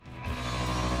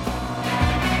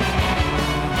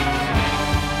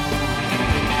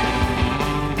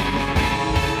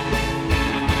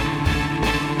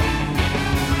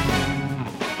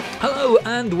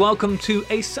and welcome to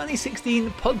a Sunny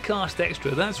 16 podcast extra.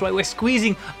 That's right, we're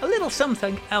squeezing a little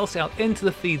something else out into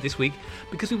the feed this week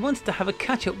because we wanted to have a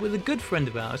catch up with a good friend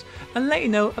of ours and let you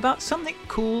know about something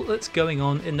cool that's going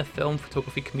on in the film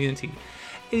photography community.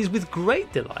 It is with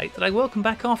great delight that I welcome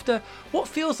back after what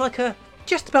feels like a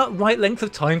just about right length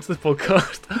of time to the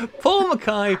podcast, Paul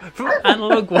Mackay from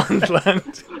Analog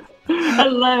Wonderland.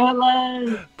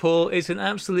 Hello. Paul, it's an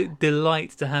absolute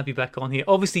delight to have you back on here.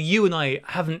 Obviously, you and I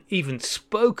haven't even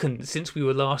spoken since we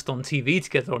were last on TV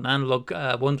together on Analog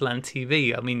Wonderland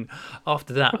TV. I mean,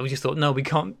 after that, we just thought, no, we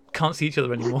can't see each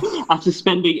other anymore. After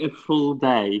spending a full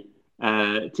day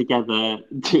together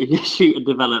to shoot and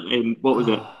develop in, what was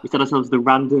it? We set ourselves the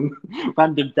random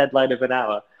deadline of an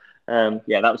hour. That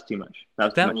was too much.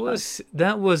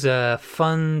 That was a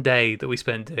fun day that we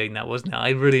spent doing that, wasn't it?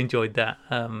 I really enjoyed that.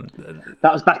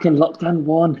 That was back in lockdown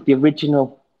 1, the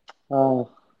original. Oh.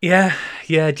 Yeah,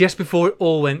 just before it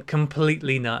all went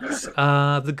completely nuts.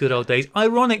 The good old days.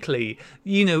 Ironically,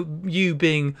 you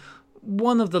being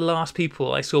one of the last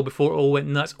people I saw before it all went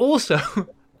nuts also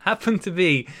happened to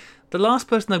be the last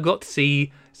person I've got to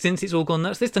see since it's all gone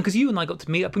nuts this time, because you and I got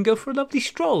to meet up and go for a lovely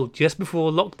stroll just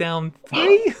before lockdown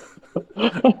 3.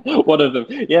 One of them.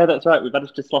 Yeah, that's right. We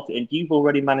managed to slot it in. You've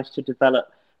already managed to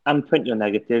develop and print your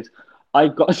negatives.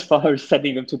 I've got as far as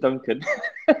sending them to Duncan,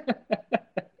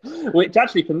 which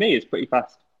actually for me is pretty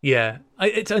fast. Yeah,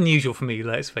 it's unusual for me,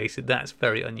 let's face it. That's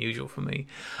very unusual for me.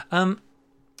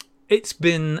 It's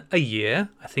been a year,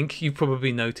 I think you've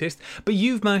probably noticed, but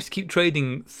you've managed to keep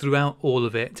trading throughout all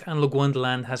of it. Analog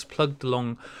Wonderland has plugged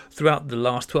along throughout the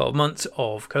last 12 months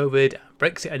of COVID,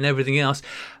 Brexit and everything else.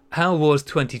 How was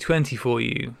 2020 for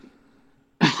you?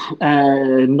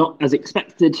 Not as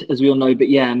expected, as we all know, but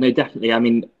yeah, no, definitely. I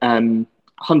mean,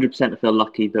 100% I feel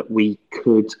lucky that we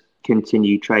could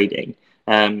continue trading.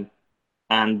 And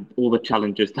all the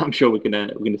challenges that I'm sure we're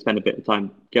gonna spend a bit of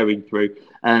time going through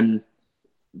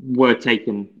were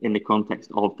taken in the context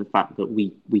of the fact that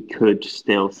we could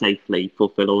still safely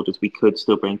fulfill orders, we could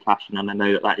still bring cash in, and I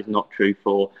know that is not true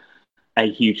for a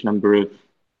huge number of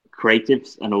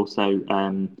creatives and also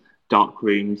dark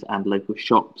rooms and local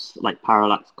shops like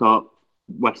Parallax Corp,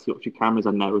 West Yorkshire Cameras.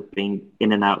 I know have been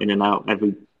in and out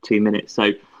every 2 minutes.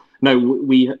 So no,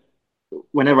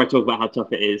 whenever I talk about how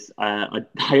tough it is, I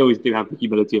always do have the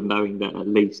humility of knowing that at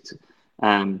least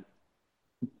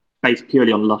based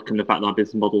purely on luck and the fact that our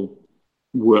business model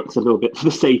works a little bit for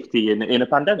the safety in a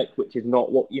pandemic, which is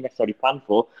not what you necessarily planned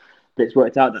for, but it's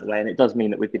worked out that way. And it does mean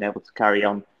that we've been able to carry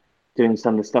on doing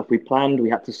some of the stuff we planned. We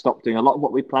had to stop doing a lot of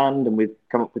what we planned, and we've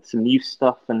come up with some new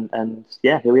stuff. And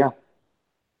yeah, here we are.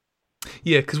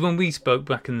 Yeah, because when we spoke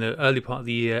back in the early part of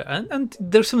the year, and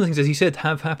there's some of the things, as you said,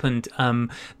 have happened.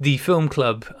 The film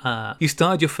club, you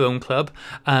started your film club.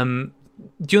 Do you want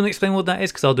to explain what that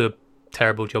is? Because I'll do a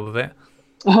terrible job of it.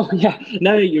 Oh yeah,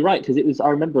 no, you're right. Because I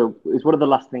remember it was one of the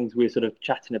last things we were sort of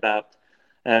chatting about.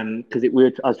 Because I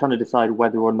was trying to decide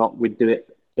whether or not we'd do it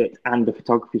and the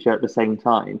photography show at the same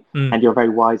time. And your very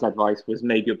wise advice was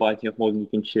maybe you're biting off more than you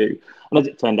can chew. And as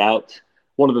it turned out,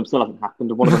 one of them still hasn't happened,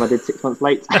 and one of them I did 6 months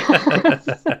late.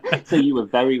 So you were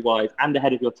very wise and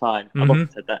ahead of your time. I've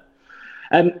often said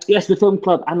that. Yes, the film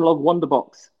club, Analog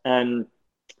Wonderbox,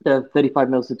 the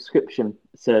 35mm subscription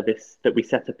service that we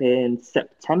set up in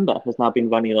September has now been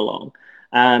running along.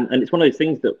 And it's one of those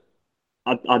things that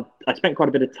I spent quite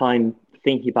a bit of time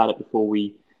thinking about it before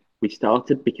we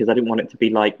started, because I didn't want it to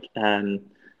be like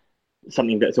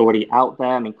something that's already out there.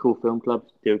 I mean, Cool Film Club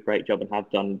do a great job and have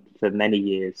done for many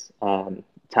years.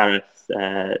 Taras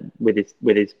with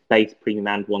his base premium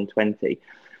and 120.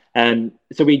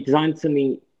 So we designed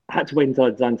something. I had to wait until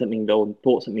I designed something or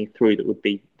thought something through that would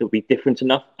be different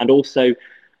enough, and also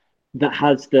that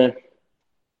has I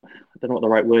don't know what the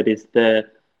right word is,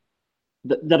 that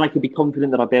I could be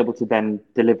confident that I'd be able to then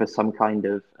deliver some kind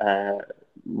of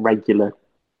regular,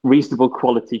 reasonable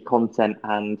quality content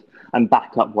and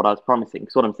back up what I was promising.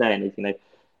 So what I'm saying is,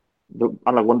 the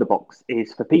Analog Wonderbox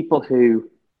is for people who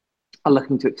are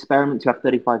looking to experiment, who have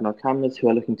 35mm cameras, who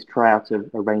are looking to try out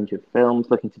a range of films,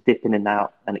 looking to dip in and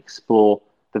out and explore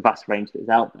the vast range that is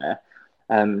out there.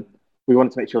 We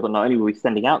wanted to make sure that not only were we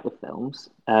sending out the films,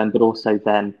 but also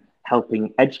then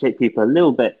helping educate people a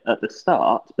little bit at the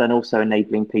start, but then also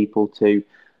enabling people to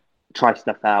try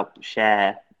stuff out,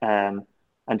 share, and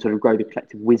sort of grow the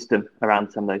collective wisdom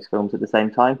around some of those films at the same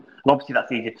time. And obviously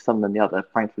that's easier for some than the other.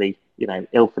 Frankly,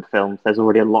 Ilford Films, there's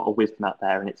already a lot of wisdom out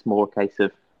there, and it's more a case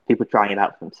of people trying it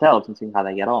out for themselves and seeing how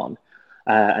they get on.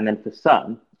 And then for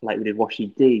some, like we did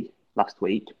Washi D last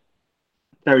week,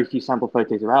 very few sample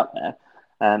photos are out there.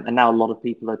 And now a lot of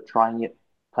people are trying it,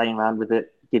 playing around with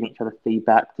it, giving each other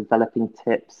feedback, developing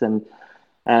tips. And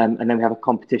And then we have a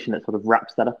competition that sort of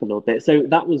wraps that up a little bit. So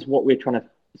that was what we're trying to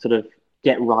sort of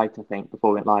get right, I think,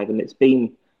 before we went live. And it's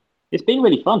been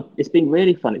really fun. It's been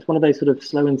really fun. It's one of those sort of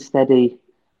slow and steady.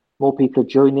 More people are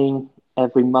joining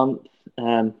every month.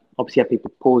 Obviously, you have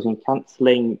people pausing,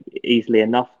 cancelling easily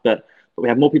enough, but we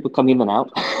have more people coming in and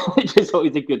out, which is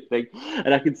always a good thing.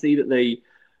 And I can see that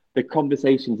the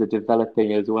conversations are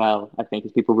developing as well. I think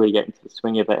as people really get into the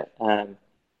swing of it,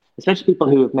 especially people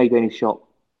who have maybe only shot,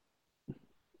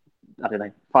 I don't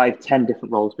know, 5, 10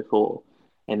 different roles before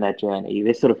in their journey.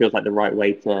 This sort of feels like the right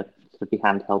way to sort of be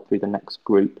handheld through the next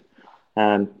group.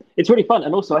 It's really fun,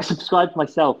 and also I subscribed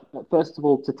myself first of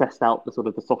all to test out the sort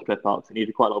of the software parts. I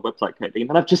needed quite a lot of website coding, and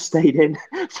then I've just stayed in.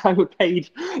 So I'm a paid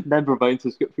member of my own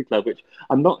subscription club, which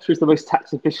I'm not sure is the most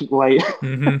tax efficient way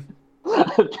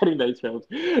of getting those films.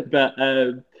 But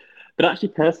actually,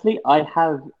 personally, I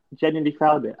have genuinely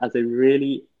found it as a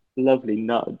really lovely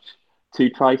nudge to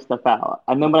try stuff out.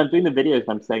 And then when I'm doing the videos,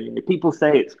 I'm saying, people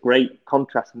say it's great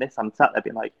contrast in this. I'm sat there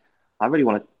being like, I really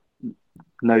want to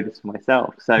know this for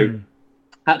myself. So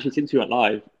actually, since we went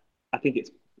live, I think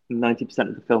it's 90%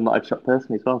 of the film that I've shot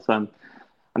personally as well. So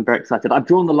I'm very excited. I've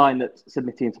drawn the line that's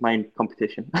submitting into my own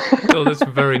competition. Oh, that's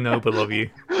very noble of you.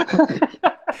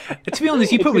 To be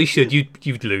honest, you probably should.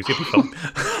 You'd lose. You'd be fine.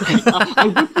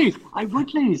 I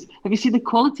would lose. Have you seen the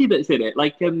quality that's in it?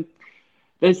 Like,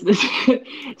 there's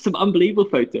some unbelievable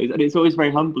photos, and it's always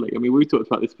very humbling. I mean, we talked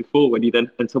about this before when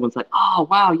and someone's like, "Oh,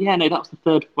 wow, yeah, no, that was the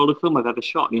third roll of film I've ever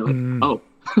shot," and you're like, "Oh,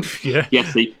 yeah, yeah."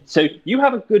 See, so you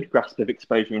have a good grasp of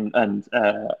exposure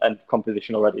and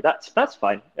composition already. That's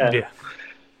fine. Yeah.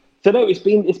 So no, it's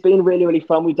been really, really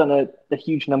fun. We've done a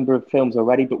huge number of films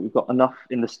already, but we've got enough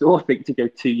in the store, I think, to go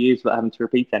 2 years without having to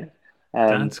repeat any.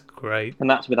 That's great, and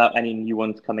that's without any new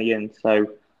ones coming in. So.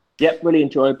 Yep, really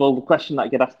enjoyable. The question that I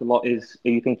get asked a lot is, are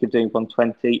you thinking of doing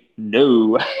 120?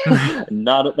 No,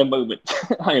 not at the moment.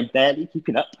 I am barely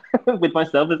keeping up with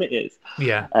myself as it is.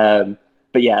 Yeah.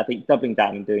 But yeah, I think doubling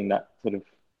down and doing that sort of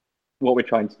what we're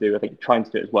trying to do, I think trying to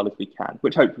do it as well as we can,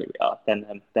 which hopefully we are,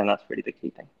 then that's really the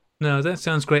key thing. No, that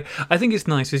sounds great. I think it's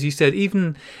nice, as you said,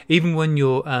 even when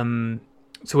you're,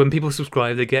 so when people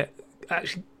subscribe, they get,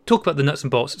 actually talk about the nuts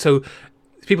and bolts. So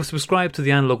people subscribe to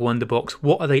the Analog Wonder Box.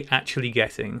 What are they actually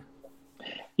getting?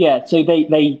 Yeah, so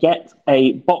they get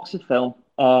a box of film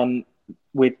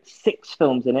with 6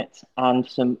 films in it and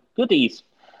some goodies.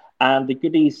 And the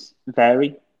goodies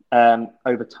vary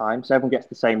over time. So everyone gets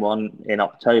the same one in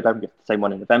October, everyone gets the same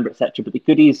one in November, etc. But the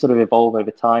goodies sort of evolve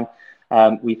over time.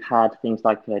 We've had things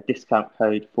like a discount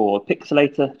code for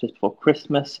Pixelator just before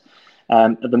Christmas.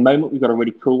 At the moment, we've got a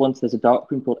really cool one. So there's a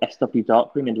darkroom called SW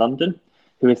Darkroom in London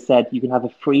who has said you can have a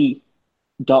free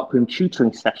darkroom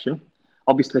tutoring session.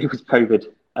 Obviously, with COVID,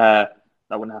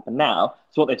 that wouldn't happen now.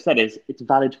 So what they've said is it's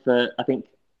valid for, I think,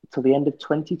 till the end of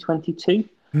 2022.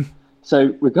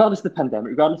 So regardless of the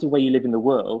pandemic, regardless of where you live in the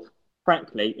world,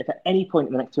 frankly, if at any point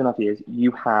in the next 2.5 years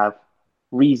you have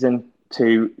reason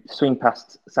to swing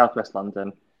past Southwest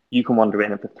London, you can wander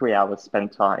in and for 3 hours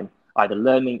spend time either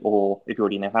learning or, if you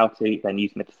already know how to, then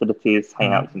using the facilities,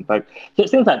 hang out and vote. So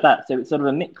it's things like that. So it's sort of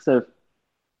a mix of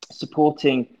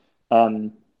supporting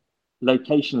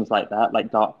locations like that,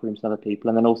 like dark rooms and other people,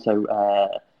 and then also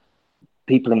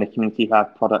people in the community who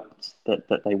have products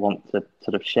that they want to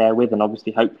sort of share with, and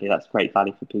obviously hopefully that's great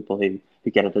value for people who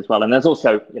get it as well. And there's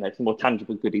also some more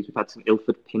tangible goodies. We've had some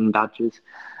Ilford pin badges.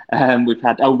 We've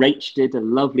had Rach did a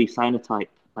lovely cyanotype,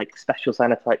 like special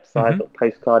cyanotype size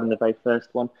postcard in the very first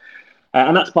one,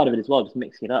 and that's part of it as well, just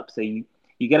mixing it up. So you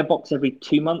get a box every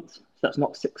 2 months, so that's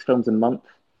not 6 films a month.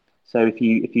 So if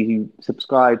you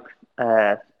subscribe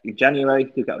in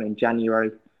January, you'll get one in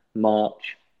January,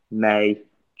 March, May,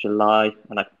 July,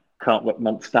 and I can't work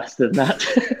months faster than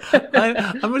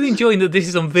that. I'm really enjoying that this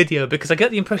is on video because I get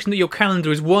the impression that your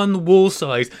calendar is one wall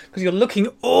size because you're looking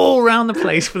all around the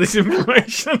place for this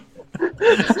information.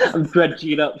 I'm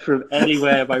dredging it up from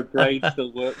anywhere my brain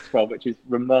still works from, which is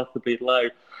remarkably low.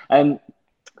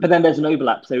 But then there's an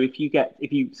overlap. So if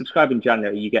you subscribe in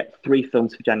January, you get 3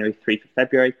 films for January, 3 for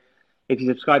February. If you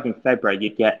subscribe in February,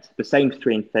 you'd get the same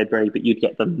 3 in February, but you'd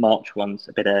get the March ones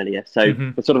a bit earlier. So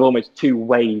there's sort of almost 2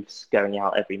 waves going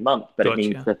out every month, but it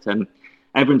means that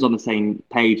everyone's on the same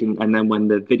page. And then when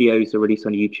the videos are released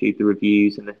on YouTube, the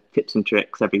reviews and the tips and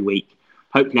tricks every week,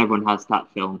 hopefully everyone has that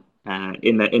film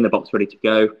in the box ready to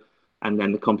go. And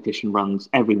then the competition runs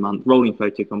every month, rolling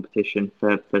photo competition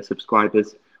for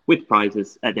subscribers with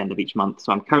prizes at the end of each month.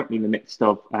 So I'm currently in the midst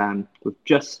of, we've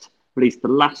just released the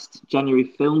last January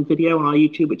film video on our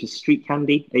YouTube, which is Street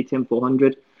Candy, ATM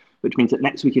 400, which means that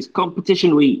next week is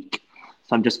competition week.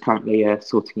 So I'm just currently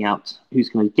sorting out who's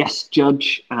going to guest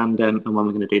judge and when we're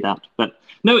going to do that. But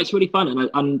no, it's really fun.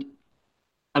 And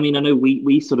I mean, I know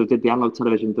we sort of did the analog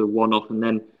television, the one-off, and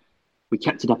then we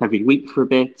kept it up every week for a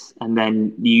bit, and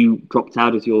then you dropped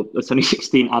out as your Sunny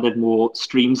 16 added more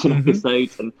streams and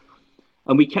episodes, and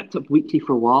we kept up weekly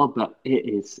for a while, but it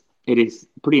is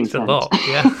pretty intense. It's a lot,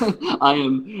 yeah. I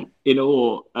am in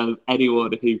awe of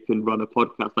anyone who can run a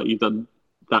podcast like you've done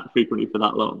that frequently for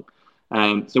that long.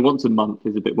 So once a month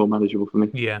is a bit more manageable for me.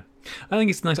 Yeah, I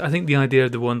think it's nice. I think the idea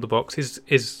of the Wonderbox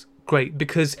is great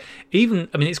because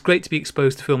it's great to be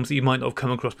exposed to films that you might not have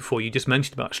come across before. You just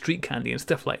mentioned about Street Candy and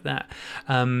stuff like that.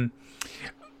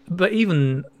 But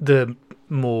even the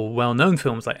more well-known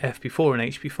films like FP4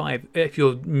 and HP5, if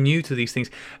you're new to these things,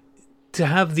 to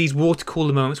have these water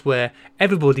cooler moments where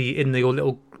everybody in your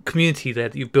little community there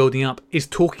that you're building up is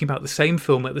talking about the same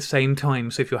film at the same time.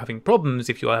 So if you're having problems,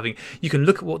 you can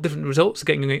look at what different results are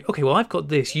getting and go, okay, well, I've got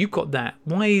this, you've got that.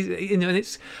 Why, and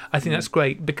I think that's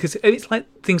great because it's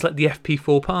like things like the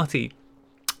FP4 party.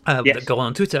 That go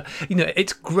on Twitter.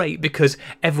 It's great because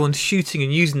everyone's shooting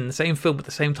and using the same film at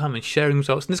the same time and sharing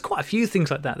results. And there's quite a few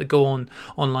things like that go on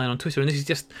online on Twitter. And this is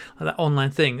just that online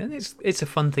thing, and it's a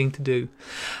fun thing to do.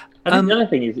 I think the other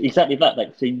thing is exactly that.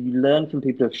 Like, so you learn from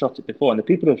people who have shot it before, and the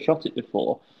people who have shot it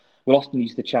before will often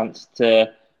use the chance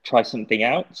to try something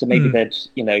out. So maybe they'd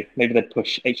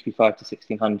push HP5 to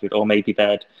 1600, or maybe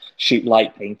they'd shoot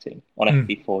light painting on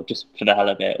FP4 just for the hell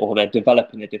of it, or they're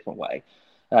developing a different way.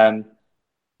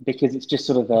 Because it's just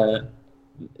sort of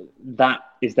that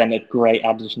is then a great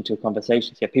addition to a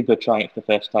conversation. So people are trying it for the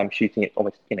first time, shooting it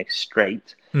almost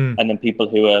straight, and then people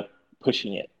who are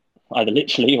pushing it either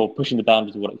literally or pushing the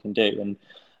boundaries of what it can do. And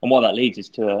what that leads is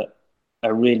to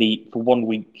a really, for 1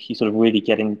 week, you sort of really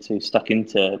get stuck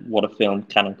into what a film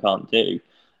can and can't do.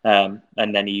 And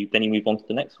then you move on to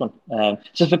the next one.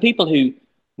 So for people who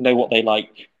know what they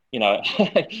like,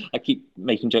 I keep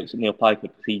making jokes with Neil Piper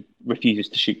because he refuses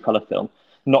to shoot colour film.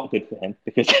 Not good for him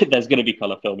because there's going to be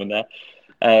colour film in there.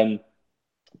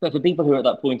 But for people who are at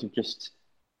that point of just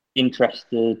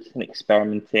interested and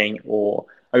experimenting or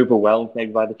overwhelmed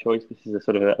maybe by the choice, this is a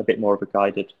sort of a bit more of a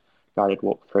guided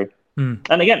walkthrough.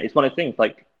 And again, it's one of the things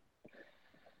like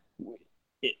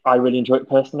I really enjoy it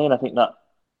personally, and I think that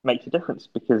makes a difference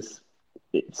because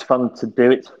it's fun to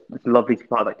do. It's lovely to be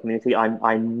part of that community.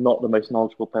 I'm not the most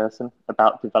knowledgeable person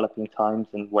about developing times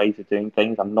and ways of doing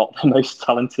things. I'm not the most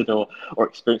talented or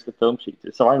experienced a film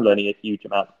shooter, so I'm learning a huge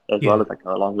amount as well as I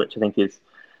go along, which I think is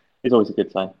always a good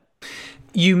sign.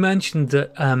 You mentioned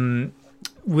that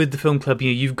with the film club,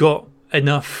 you've got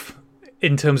enough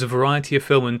in terms of variety of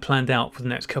film and planned out for the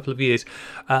next couple of years,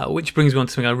 which brings me on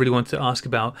to something I really wanted to ask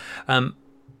about.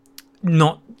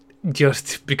 Not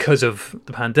just because of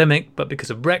the pandemic, but because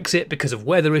of Brexit, because of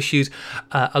weather issues,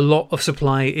 a lot of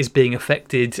supply is being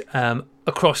affected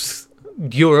across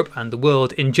Europe and the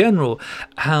world in general.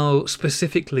 How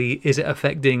specifically is it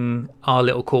affecting our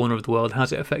little corner of the world?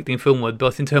 How's it affecting Filmwood,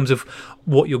 both in terms of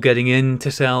what you're getting in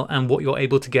to sell and what you're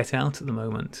able to get out at the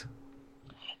moment?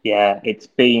 Yeah, it's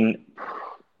been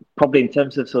probably in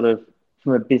terms of sort of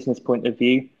from a business point of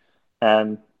view,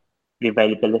 the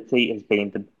availability has been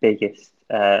the biggest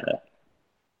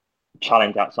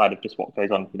challenge outside of just what goes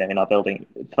on, in our building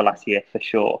for the last year for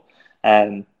sure.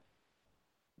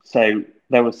 So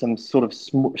there were some sort of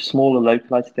smaller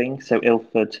localized things. So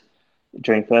Ilford,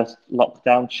 during first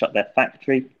lockdown, shut their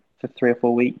factory for 3 or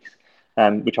 4 weeks,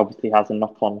 which obviously has a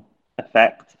knock-on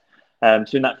effect. So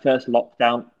in that first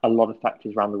lockdown, a lot of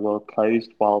factories around the world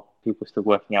closed while people were still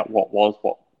working out what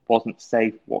wasn't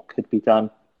safe, what could be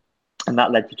done. And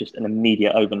that led to just an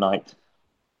immediate overnight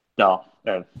dearth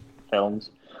of films.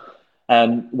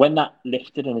 When that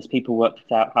lifted and as people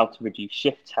worked out how to reduce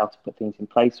shifts, how to put things in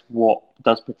place, what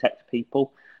does protect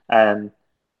people, I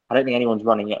don't think anyone's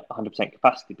running at 100%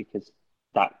 capacity because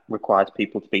that requires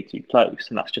people to be too close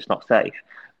and that's just not safe.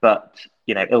 But,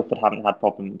 Ilford haven't had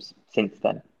problems since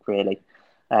then, really.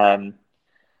 The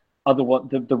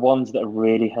ones that are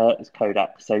really hurt is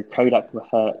Kodak. So Kodak were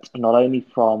hurt not only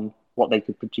from what they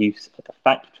could produce at the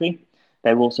factory,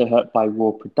 they were also hurt by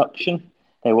raw production.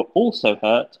 They were also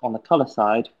hurt on the colour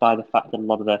side by the fact that a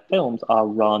lot of their films are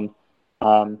run,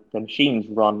 the machines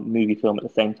run movie film at the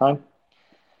same time.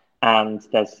 And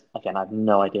there's, again, I have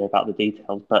no idea about the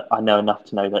details, but I know enough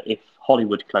to know that if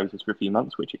Hollywood closes for a few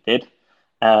months, which it did,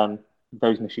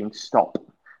 those machines stop,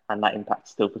 and that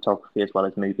impacts still photography as well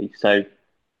as movies. So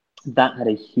that had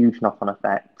a huge knock-on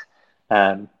effect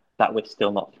that we're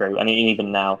still not through. And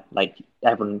even now, like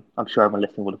I'm sure everyone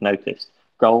listening would have noticed,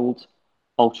 Gold,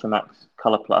 Ultramax,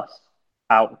 Colour Plus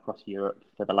out across Europe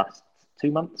for the last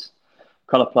 2 months.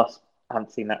 Colour Plus I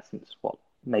haven't seen that since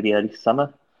maybe early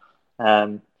summer.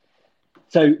 So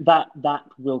that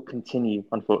will continue,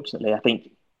 unfortunately.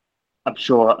 I'm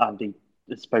sure Andy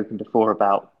has spoken before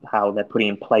about how they're putting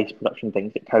in place production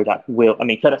things that Kodak will. I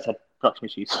mean, Kodak's had production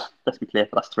issues, let's be clear,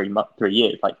 for the last 3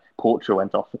 years. Like Portra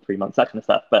went off for 3 months, that kind of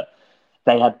stuff. But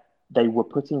they were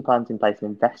putting plans in place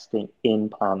and investing in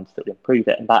plans that would improve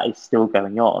it, and that is still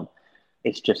going on.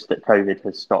 It's just that COVID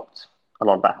has stopped a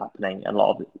lot of that happening, and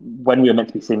when we were meant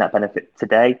to be seeing that benefit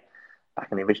today, back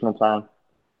in the original plan,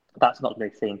 that's not going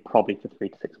to be seen probably for 3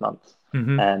 to 6 months.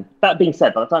 Mm-hmm. That being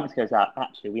said, by the time this goes out,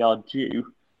 actually, we are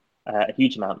due a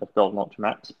huge amount of Golden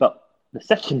Ultramax. But the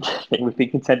second thing we've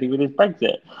been contending with is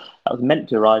Brexit. That was meant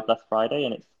to arrive last Friday,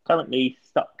 and it's currently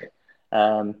stuck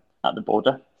at the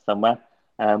border somewhere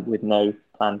with no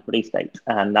planned release date.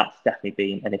 And that's definitely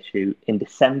been an issue in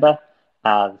December,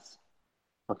 as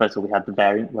well, first of all, we had the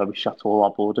variant where we shut all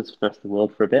our borders for the rest of the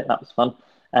world for a bit. That was fun.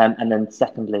 And then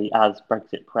secondly, as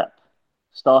Brexit prep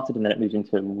started and then it moved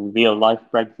into real life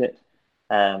Brexit,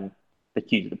 the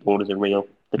queues at the borders are real,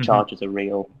 the charges are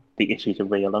real, the issues are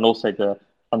real, and also the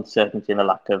uncertainty and the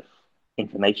lack of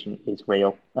information is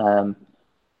real. I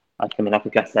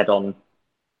think I said on,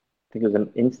 I think it was an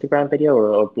Instagram video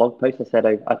or a blog post, I said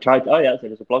I tried, it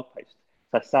was a blog post.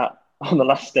 So I sat on the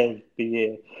last day of the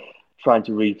year trying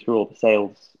to read through all the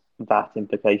sales VAT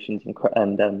implications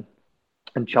and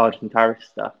charges and tariff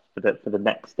stuff for the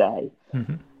next day.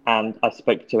 Mm-hmm. And I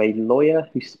spoke to a lawyer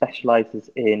who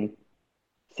specialises in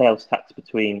sales tax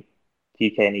between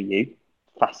the UK and EU.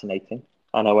 Fascinating.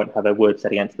 And I won't have a word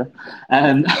said against her.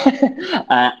 And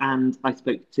I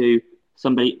spoke to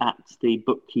somebody at the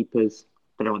bookkeepers,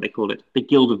 I don't know what they call it, the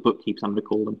Guild of Bookkeepers, I'm going to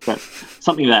call them, but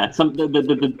something there,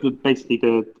 basically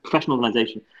the professional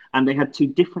organisation. And they had two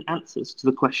different answers to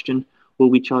the question, will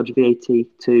we charge VAT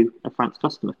to a France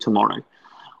customer tomorrow?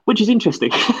 Which is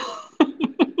interesting.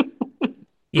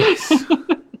 Yes.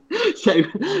 So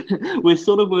we're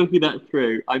sort of working that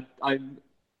through. I'm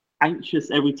anxious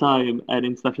every time an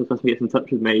international customer gets in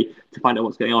touch with me to find out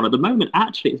what's going on. At the moment,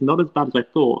 actually, it's not as bad as I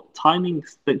thought.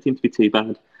 Timings don't seem to be too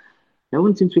bad. No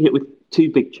one seems to be hit with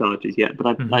too big charges yet,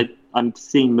 but I'm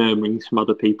seeing murmurings from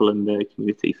other people in the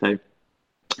community. So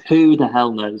who the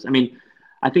hell knows? I mean,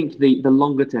 I think the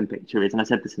longer term picture is, and I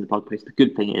said this in the blog post, the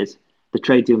good thing is the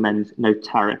trade deal meant no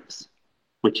tariffs,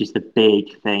 which is the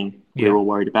big thing we're all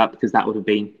worried about, because that would have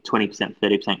been 20%,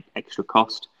 30% extra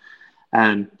cost.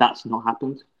 That's not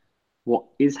happened. What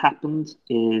is happened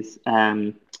is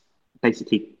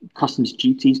basically customs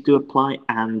duties do apply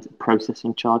and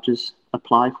processing charges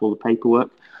apply for all the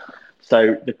paperwork.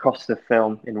 So the cost of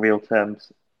film in real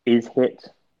terms is hit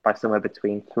by somewhere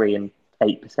between 3 and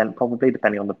 8% probably,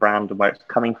 depending on the brand and where it's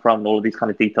coming from, and all of these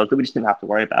kind of details that we just didn't have to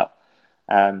worry about.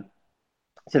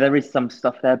 So there is some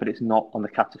stuff there, but it's not on the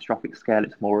catastrophic scale.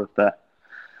 It's more of the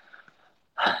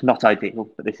not ideal,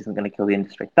 but this isn't going to kill the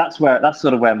industry. That's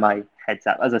sort of where my head's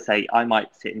at. As I say, I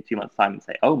might sit in 2 months' time and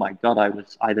say, oh my God, I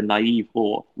was either naive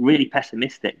or really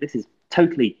pessimistic. This is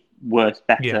totally worse,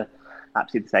 better,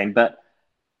 absolutely the same. But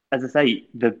as I say,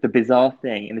 the bizarre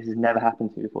thing, and this has never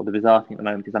happened to me before, the bizarre thing at the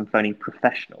moment is I'm phoning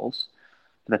professionals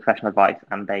for their professional advice,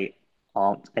 and they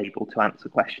aren't able to answer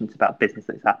questions about business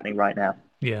that's happening right now.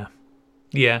 Yeah,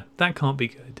 that can't be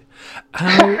good.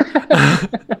 How?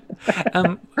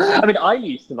 I mean, I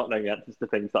used to not know the answers to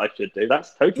things that I should do.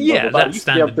 That's totally normal. That's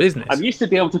standard business. I'm used to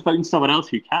be able to phone someone else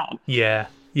who can. Yeah.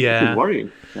 This is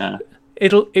worrying. Yeah.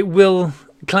 It will.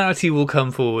 Clarity will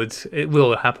come forward. It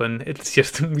will happen. It's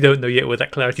just we don't know yet whether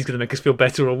that clarity is going to make us feel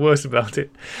better or worse about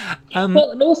it.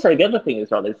 Well, and also the other thing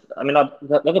as well is, I mean,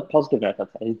 the other positive note I'd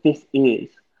say is this is,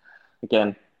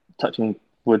 again, touching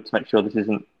wood to make sure this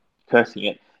isn't cursing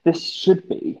it. This should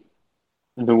be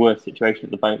the worst situation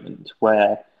at the moment,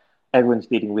 where everyone's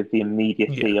dealing with the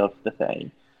immediacy of the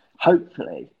thing.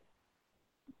 Hopefully,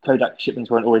 Kodak shipments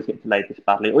won't always get delayed this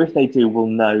badly, or if they do, we'll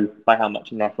know by how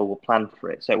much, and therefore we'll plan for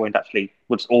it. So it won't actually,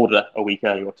 we'll just order a week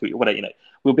earlier or 2 weeks, whatever.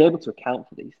 We'll be able to account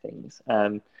for these things.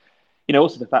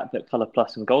 Also the fact that Colour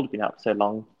Plus and Gold have been out for so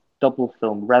long, Double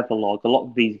Film, Revolog, a lot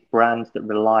of these brands that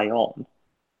rely on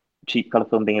cheap colour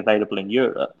film being available in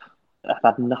Europe have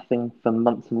had nothing for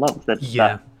months and months. They're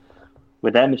just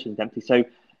with their machines empty. So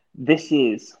this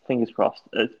is, fingers crossed,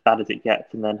 as bad as it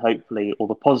gets, and then hopefully all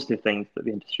the positive things that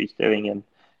the industry's doing and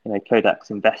Kodak's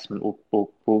investment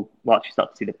will actually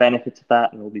start to see the benefits of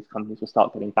that, and all these companies will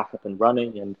start getting back up and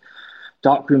running, and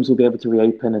darkrooms will be able to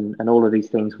reopen, and all of these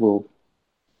things will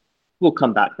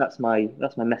come back. That's my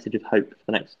message of hope for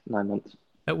the next 9 months.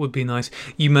 That would be nice.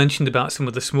 You mentioned about some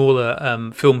of the smaller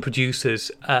film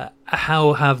producers.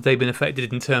 How have they been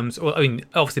affected in terms,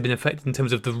 obviously been affected in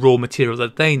terms of the raw material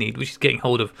that they need, which is getting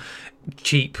hold of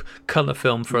cheap colour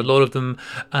film for a lot of them.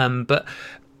 But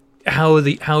how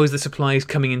is the supplies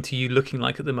coming into you looking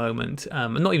like at the moment?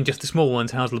 And not even just the small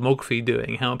ones. How's Lomography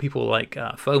doing? How are people like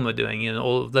FOMA doing?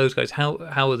 All of those guys. How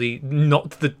are the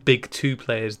not the big two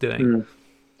players doing?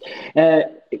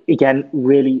 Again,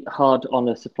 really hard on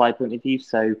a supply point of view.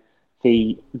 So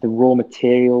the raw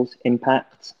materials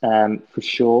impact for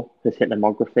sure has hit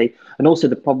Lomography, and also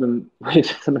the problem with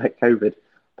something like COVID,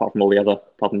 apart from all the other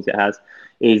problems it has,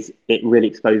 is it really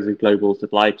exposes the global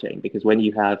supply chain, because when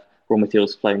you have raw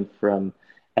materials flown from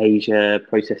Asia,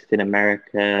 processed in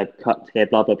America, cut here,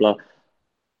 blah blah blah,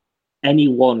 any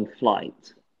one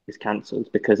flight is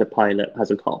cancelled because a pilot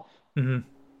has a cough. Mm-hmm.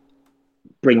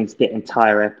 Brings the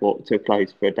entire airport to a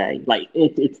close for a day. Like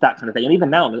it's that kind of thing. And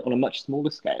even now, on a much smaller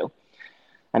scale,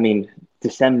 I mean,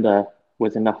 December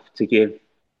was enough to give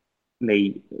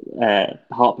me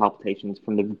heart palpitations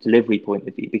from the delivery point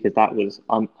of view, because that was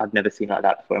I've never seen like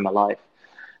that before in my life.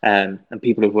 And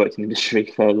people who've worked in the industry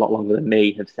for a lot longer than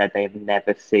me have said they have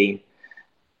never seen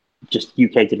just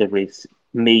UK deliveries,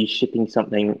 me shipping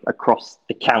something across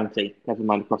the county, never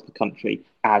mind across the country,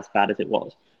 as bad as it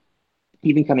was.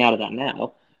 Even coming out of that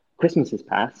now, Christmas has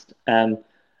passed, and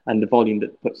the volume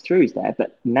that puts through is there.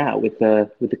 But now, with the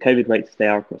COVID rates as they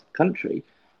are across the country,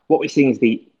 what we're seeing is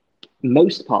the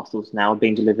most parcels now are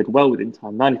being delivered well within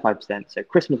time, 95%. So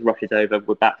Christmas rush is over,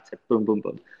 we're back to boom, boom,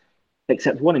 boom.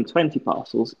 Except 1 in 20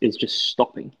 parcels is just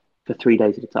stopping for 3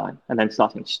 days at a time, and then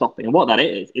starting stopping. And what that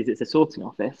is it's a sorting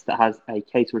office that has a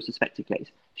case or a suspected case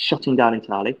shutting down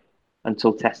entirely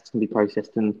until tests can be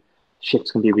processed and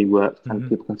shifts can be reworked and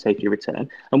people can safely return.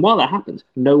 And while that happens,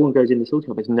 no one goes in the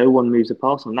sorting office, no one moves a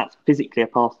parcel, and that's physically a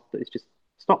parcel that is just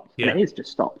stopped. Yeah. And it is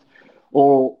just stopped.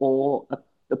 Or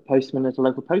a postman at a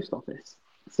local post office,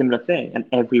 similar thing, and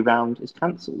every round is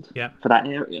cancelled for that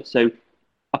area. So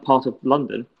a part of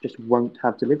London just won't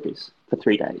have deliveries for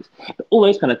 3 days. But all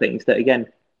those kind of things that, again,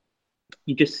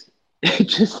 you just it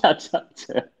just adds up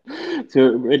to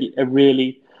a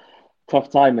really tough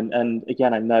time. And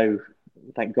again, I know,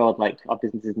 thank God, like our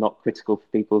business is not critical for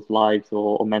people's lives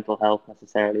or mental health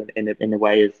necessarily in a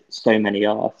way as so many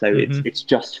are. So it's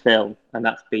just film, and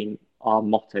that's been our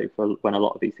motto for when a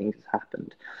lot of these things has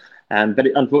happened. But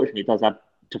unfortunately, it does add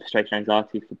to frustration,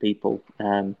 anxiety for people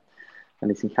when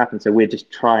these things happen. So we're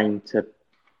just trying to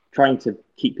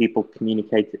keep people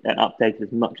communicated and updated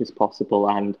as much as possible,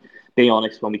 and be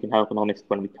honest when we can help and honest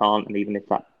when we can't. And even if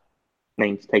that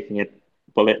means taking a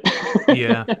bullet,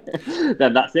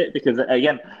 then that's it, because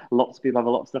again, lots of people have a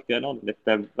lot of stuff going on, and if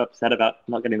they're upset about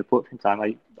not getting the portrait time,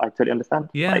 I totally understand.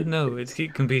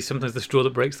 It can be sometimes the straw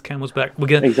that breaks the camel's back.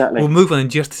 We'll move on in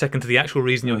just a second to the actual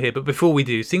reason you're here, but before we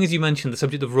do, seeing as you mentioned the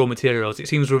subject of raw materials, it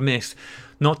seems remiss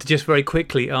not to just very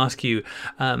quickly ask you,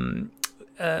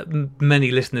 many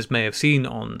listeners may have seen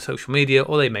on social media,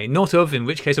 or they may not have, in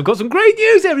which case I've got some great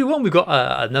news, everyone. We've got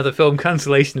another film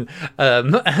cancellation,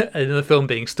 another film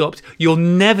being stopped. You'll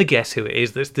never guess who it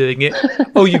is that's doing it.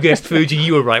 Oh, you guessed Fuji.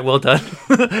 You were right. Well done.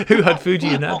 Who had Fuji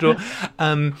in that draw?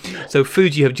 So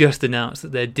Fuji have just announced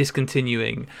that they're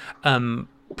discontinuing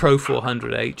Pro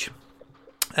 400H.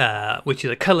 Which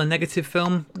is a colour negative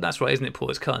film. That's right, isn't it, Paul?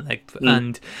 It's colour negative,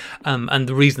 and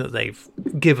the reason that they've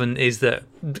given is that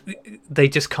they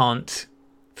just can't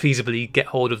feasibly get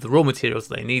hold of the raw materials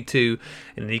they need to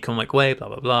in an economic way. Blah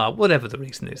blah blah. Whatever the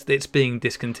reason is, it's being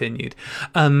discontinued.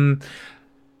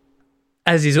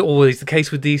 As is always the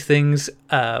case with these things.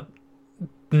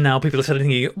 Now people are suddenly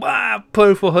thinking, wow,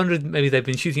 Pro 400, maybe they've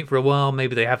been shooting it for a while,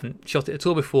 maybe they haven't shot it at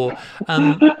all before.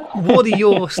 What are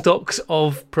your stocks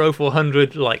of Pro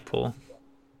 400 like, Paul?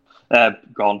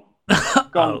 Gone.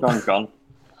 Gone.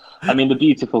 I mean, the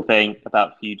beautiful thing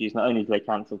about Fuji is not only do they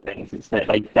cancel things, it's that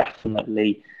they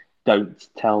definitely don't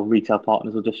tell retail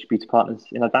partners or distributor partners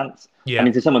in advance. Yeah. I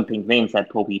mean, so someone pinged me and said,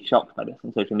 Paul, were you shocked by this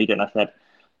on social media? And I said,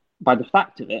 by the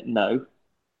fact of it, no.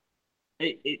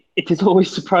 It is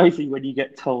always surprising when you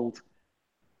get told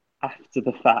after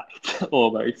the fact,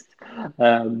 almost,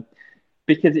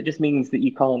 because it just means that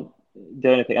you can't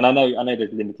do anything. And I know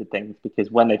there's limited things,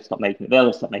 because when they've stopped making it,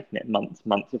 they'll stop making it months,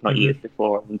 if not years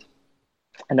before,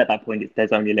 and at that point,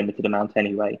 there's only a limited amount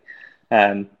anyway.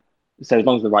 So as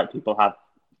long as the right people have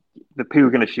the people who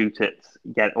are going to shoot it,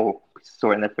 get or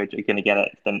store it in their fridge, are going to get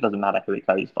it, then it doesn't matter who it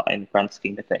goes by in the grand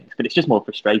scheme of things. But it's just more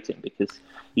frustrating, because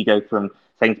you go from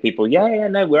saying to people,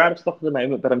 no, we're out of stock at the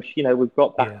moment, but we've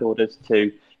got back orders,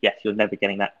 to yes, you're never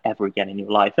getting that ever again in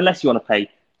your life, unless you want to pay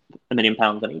 £1 million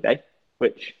on eBay,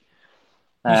 which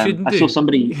I saw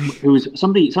somebody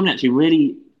actually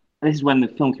really. This is when the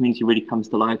film community really comes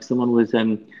to life. Someone was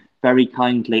very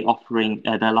kindly offering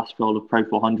their last roll of Pro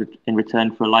 400 in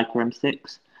return for a Leica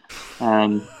M6.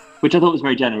 which I thought was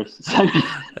very generous. So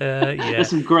Yeah. there's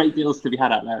some great deals to be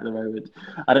had out there at the moment.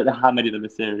 I don't know how many of them are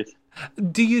serious.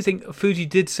 Do you think Fuji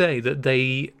did say that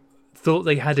they thought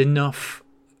they had enough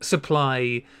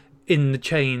supply in the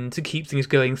chain to keep things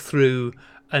going through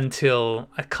until,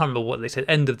 I can't remember what they said,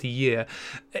 end of the year?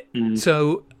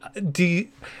 So,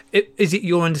 is it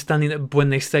your understanding that when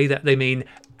they say that they mean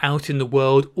out in the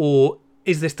world, or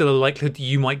is there still a likelihood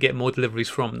you might get more deliveries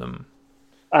from them?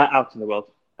 Out in the world,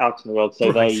 out in the world.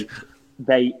 So Right.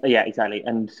 yeah, exactly.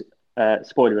 And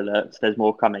spoiler alerts, there's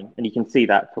more coming, and you can see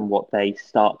that from what they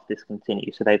start to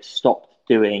discontinue. So they've stopped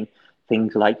doing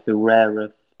things like the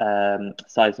rarer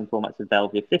size and formats of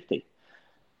Velvia 50.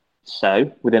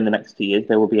 So within the next 2 years,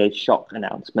 there will be a shock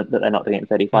announcement that they're not doing it in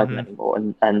 35 Hmm. anymore,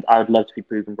 and I would love to be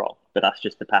proven wrong, but that's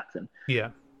just the pattern. Yeah.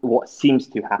 What seems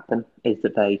to happen is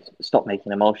that they stop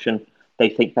making emulsion. They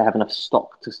think they have enough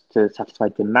stock to satisfy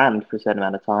demand for a certain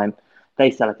amount of time.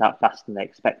 They sell it out faster than they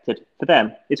expected. For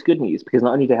them, it's good news because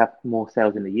not only do they have more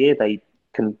sales in the year, they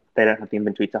don't have the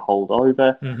inventory to hold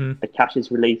over. Hmm. The cash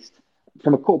is released.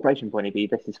 From a corporation point of view,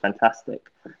 this is fantastic.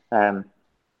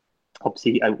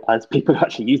 Obviously, as people who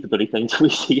actually use the bloody things, we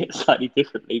see it slightly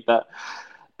differently. But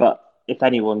if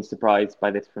anyone's surprised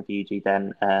by this from Fuji,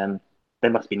 then they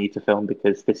must be new to film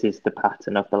because this is the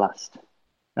pattern of the last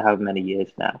however many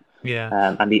years now.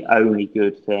 Yeah. And the only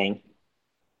good thing,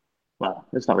 well,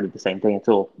 it's not really the same thing at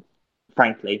all.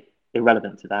 Frankly,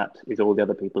 irrelevant to that is all the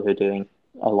other people who are doing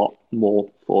a lot more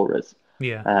for us.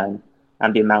 Yeah.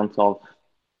 And the amount of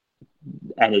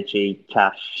energy,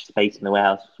 cash, space in the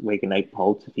warehouse we're going to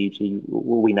hold to Fuji,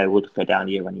 we know will go down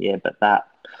year on year, but that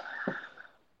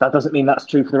doesn't mean that's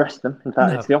true for the rest of them. In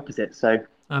fact, No. it's the opposite. So onwards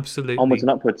Absolutely. and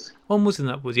upwards. Onwards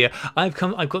and upwards, yeah. I've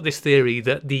got this theory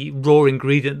that the raw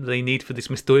ingredient that they need for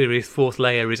this mysterious fourth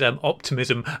layer is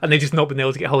optimism, and they've just not been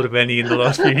able to get hold of any in the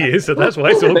last few years, so that's why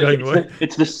it's all going away.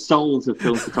 It's the souls of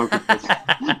film photographers.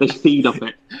 They feed off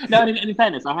it. No, and in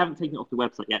fairness, I haven't taken it off the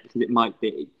website yet because it might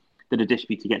be that a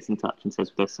distributor gets in touch and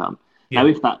says there's some. Yeah. Now,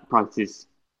 if that price is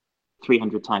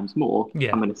 300 times more,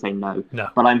 Yeah. I'm going to say no. No.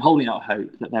 But I'm holding out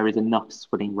hope that there is enough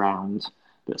swimming round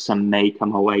that some may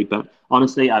come our way. But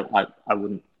honestly, I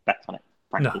wouldn't bet on it,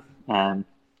 frankly.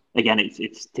 Again,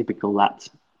 it's typical that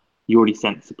you already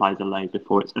sent supplies a load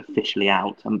before it's officially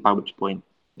out, and by which point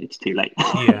it's too late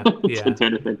Yeah. to Yeah. do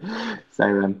anything.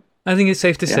 So I think it's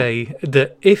safe to say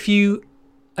that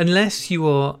unless you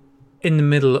are in the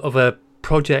middle of a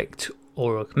project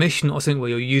or a commission or something where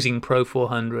you're using Pro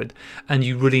 400 and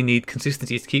you really need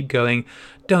consistency to keep going,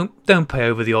 don't pay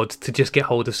over the odds to just get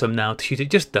hold of some now to shoot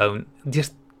it. Just don't.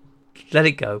 Just let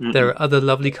it go. There are other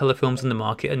lovely colour films in the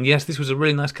market, and yes, this was a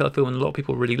really nice colour film and a lot of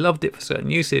people really loved it for certain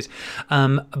uses,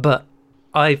 but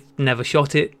I've never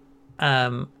shot it.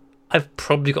 I've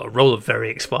probably got a roll of very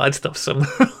expired stuff somewhere,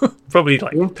 probably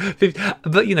like 50,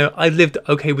 but I've lived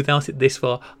okay without it this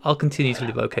far. I'll continue to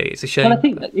live okay. It's a shame. Well, I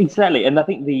think exactly, and I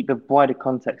think the wider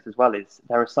context as well is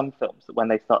there are some films that when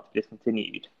they start to be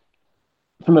discontinued,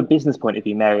 from a business point of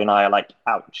view, Mary and I are like,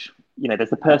 ouch. There's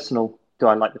the personal, do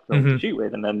I like the film to shoot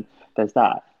with, and then there's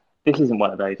that. This isn't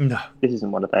one of those. No. This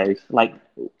isn't one of those. Like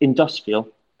industrial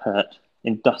hurt.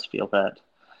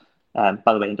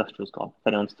 By the way, Industrial's gone. If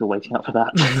anyone's still waiting up for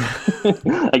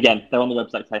that, again, they're on the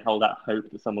website. Say hold out hope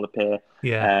that some will appear.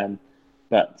 Yeah.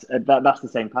 But that's the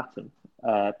same pattern.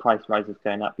 Price rises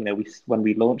going up. When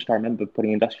we launched, I remember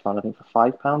putting Industrial on, I think, for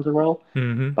 £5 a roll.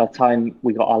 Mm-hmm. By the time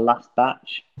we got our last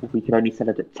batch, we could only sell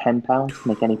it at £10 to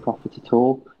make any profit at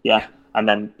all. Yeah, and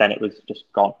then it was just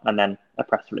gone, and then a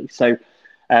press release. So,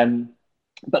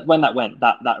 but when that went,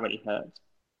 that really hurt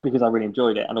because I really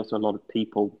enjoyed it, and also a lot of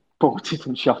people bought it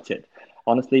and shot it.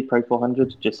 Honestly, Pro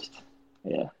 400 just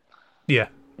Yeah.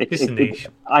 It's a niche.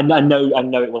 I know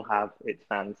it will have its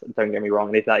fans. Don't get me wrong.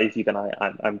 And if that is you, then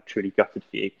I'm truly gutted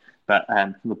for you. But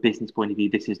from a business point of view,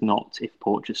 this is not if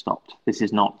Portra stopped. This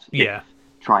is not if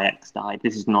Tri-X died.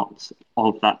 This is not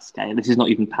of that scale. This is not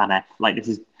even Pan F. Like this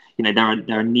is, there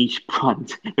are niche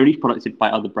brands, there are niche products by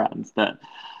other brands that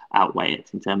outweigh it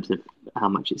in terms of how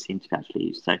much it seems to actually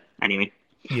use. So anyway.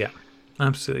 Yeah.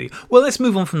 Absolutely. Well, let's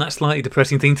move on from that slightly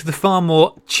depressing thing to the far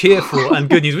more cheerful and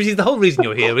good news, which is the whole reason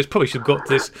you're here. We probably should have got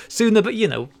to this sooner, but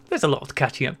there's a lot of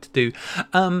catching up to do.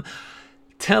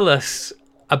 Tell us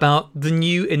about the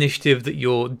new initiative that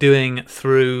you're doing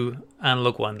through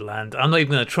Analog Wonderland. I'm not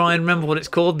even going to try and remember what it's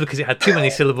called because it had too many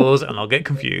syllables and I'll get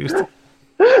confused.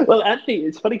 Well, actually,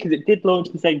 it's funny because it did launch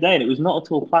the same day and it was not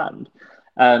at all planned.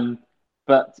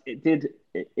 But it did.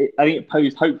 I think it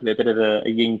posed hopefully a bit of a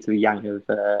yin to the yang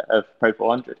of Pro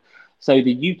 400. So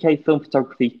the UK Film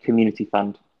Photography Community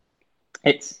Fund.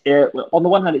 It's on the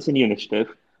one hand, it's a new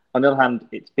initiative. On the other hand,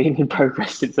 it's been in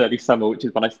progress since early summer, which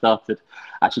is when I started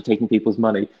actually taking people's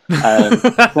money. But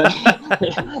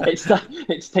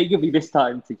it's taken me this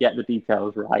time to get the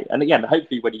details right. And again,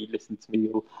 hopefully, when you listen to me,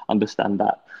 you'll understand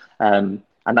that. And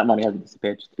that money hasn't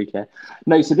disappeared, just to be clear.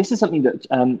 No, so this is something that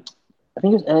I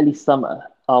think it was early summer.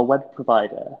 Our web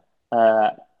provider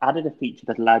added a feature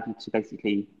that allowed you to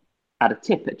basically add a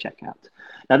tip at checkout.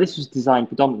 Now, this was designed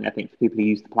predominantly, I think, for people who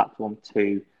use the platform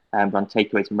to run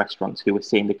takeaways in restaurants who were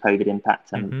seeing the COVID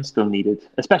impact and still needed,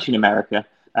 especially in America,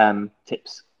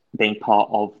 tips being part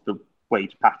of the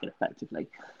wage packet effectively.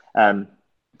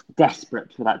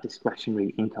 Desperate for that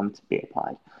discretionary income to be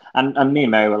applied. And me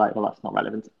and Mary were like, well, that's not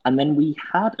relevant. And then we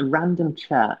had a random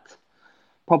chat,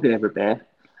 probably over a beer,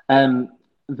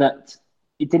 that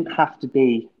it didn't have to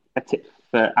be a tip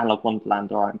for Analog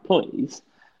Wonderland or our employees.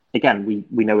 Again,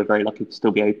 we know we're very lucky to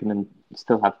still be open and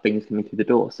still have things coming through the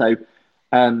door. So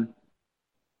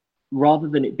rather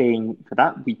than it being for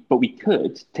that, we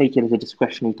could take it as a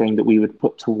discretionary thing that we would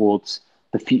put towards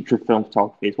the future of film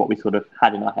photography is what we sort of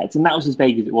had in our heads. And that was as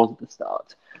vague as it was at the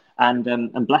start.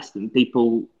 And bless them,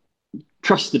 people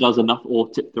trusted us enough or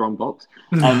tipped the wrong box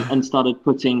and started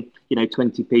putting,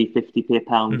 20p, 50p, a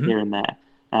pound here and there.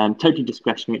 Totally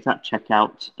discretionary. It's at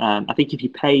checkout. I think if you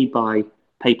pay by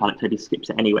PayPal, it totally skips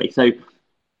it anyway. So,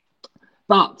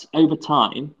 but over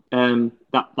time,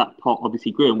 that pot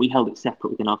obviously grew and we held it separate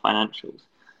within our financials.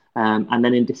 And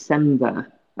then in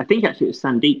December, I think actually it was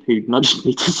Sandeep who nudged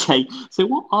me to say, so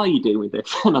what are you doing with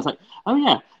this? And I was like, oh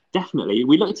yeah, definitely.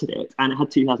 We looked at it and it had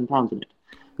 £2,000 in it,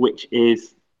 which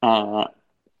is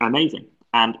amazing.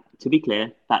 And to be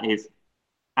clear, that is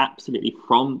absolutely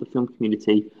from the film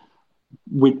community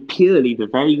with purely the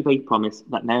very vague promise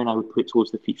that Mary and I would put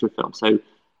towards the future of film. So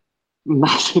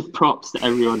massive props to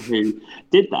everyone who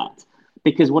did that.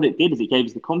 Because what it did is it gave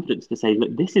us the confidence to say,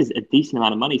 look, this is a decent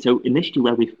amount of money. So initially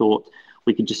where we thought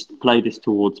we could just flow this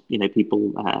towards,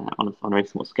 people on a very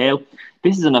small scale,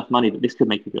 this is enough money that this could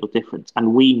make a real difference.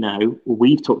 And we know,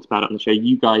 we've talked about it on the show,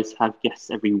 you guys have guests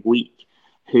every week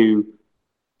who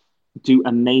do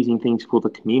amazing things for the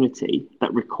community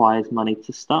that requires money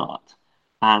to start.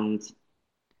 And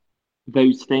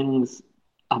those things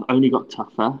have only got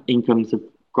tougher. Incomes have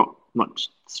got much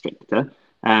stricter.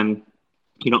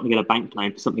 You're not going to get a bank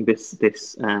loan for something this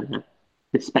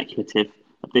speculative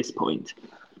at this point.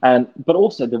 But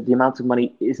also the amount of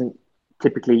money isn't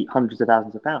typically hundreds of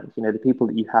thousands of pounds. The people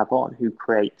that you have on who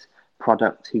create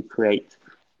products, who create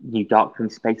new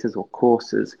darkroom spaces or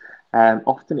courses,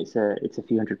 often it's a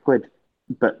few hundred quid,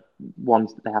 but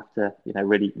ones that they have to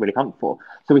really really hunt for.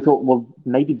 So we thought, well,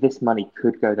 maybe this money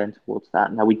could go then towards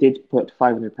that. Now we did put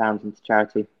 £500 into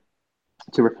charity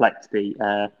to reflect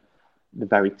the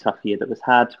very tough year that was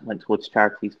had. Went towards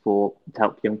charities to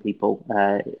help young people,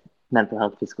 mental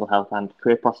health, physical health, and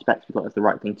career prospects. We thought it was the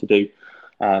right thing to do.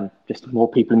 Just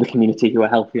more people in the community who are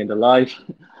healthy and alive.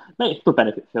 May still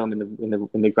benefit film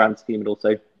in the grand scheme, and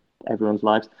also everyone's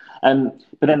lives. But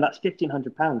then that's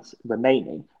 £1,500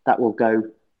 remaining that will go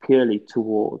purely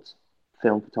towards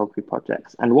film photography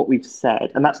projects. And what we've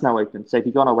said, and that's now open. So if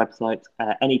you go on our website,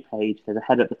 any page, there's a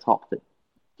header at the top that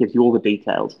gives you all the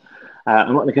details.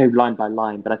 I'm not going to go line by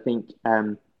line, but I think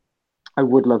I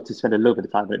would love to spend a little bit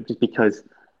of time on it just because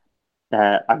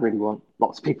I really want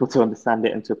lots of people to understand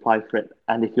it and to apply for it.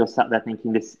 And if you're sat there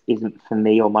thinking this isn't for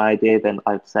me or my idea, then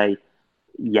I'd say,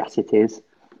 yes, it is,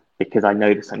 because I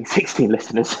know there's only 16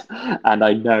 listeners and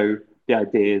I know the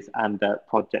ideas and the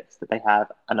projects that they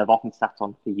have. And I've often sat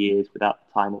on for years without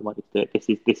the time or money to do it.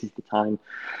 This is the time.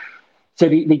 So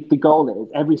the goal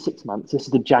is every 6 months, this is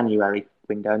the January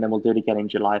window, and then we'll do it again in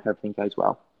July if everything goes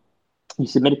well. You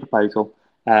submit a proposal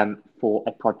for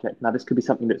a project. Now, this could be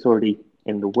something that's already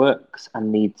in the works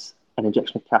and needs an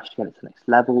injection of cash to get it to the next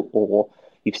level, or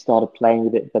you've started playing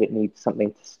with it, but it needs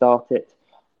something to start it,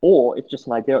 or it's just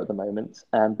an idea at the moment,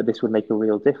 but this would make a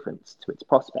real difference to its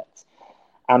prospects.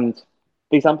 And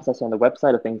the examples I see on the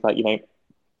website are things like,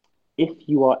 if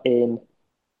you are in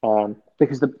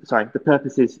because the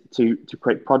purpose is to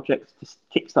create projects,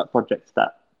 to kickstart projects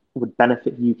that would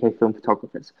benefit UK film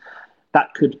photographers.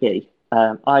 That could be,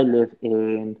 I live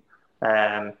in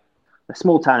a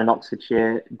small town in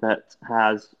Oxfordshire that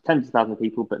has tens of thousands of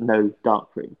people, but no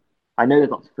darkroom. I know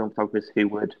there's lots of film photographers who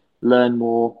would learn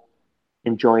more,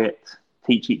 enjoy it,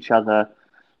 teach each other,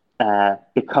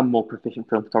 become more proficient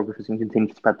film photographers and continue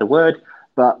to spread the word.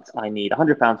 But I need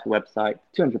 £100 for a website,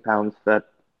 £200 for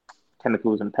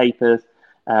chemicals and papers,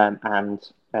 and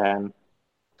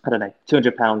I don't know,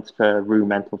 £200 for room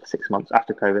rental for 6 months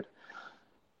after COVID.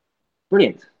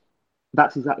 Brilliant.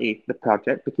 That's exactly the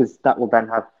project, because that will then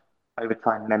have over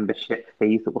time membership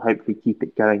fees that will hopefully keep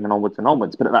it going and onwards and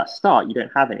onwards. But at that start, you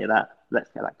don't have any of that. Let's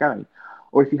get that going.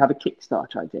 Or if you have a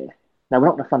Kickstarter idea. Now, we're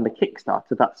not going to fund the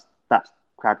Kickstarter. That's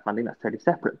crowdfunding. That's totally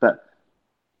separate. But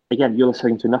again, you're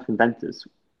selling to enough inventors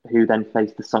who then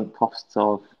face the sunk costs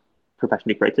of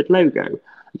professionally created logo.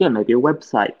 Again, maybe a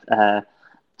website,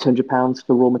 £200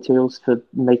 for raw materials for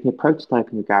making a prototype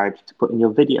in your garage to put in your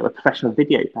video, a professional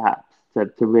video perhaps,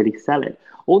 to really sell it.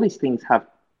 All these things have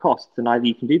costs, and either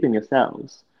you can do them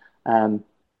yourselves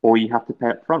or you have to pay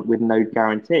up front with no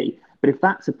guarantee. But if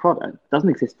that's a product that doesn't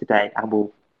exist today and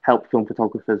will help film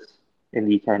photographers in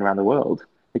the UK and around the world,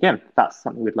 again, that's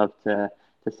something we'd love to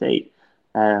see.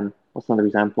 What's another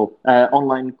example?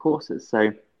 Online courses.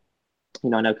 So,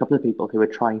 I know a couple of people who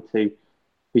are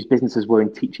whose businesses were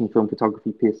in teaching film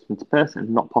photography person to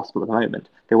person, not possible at the moment.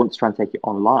 They want to try and take it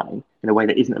online in a way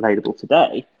that isn't available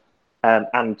today,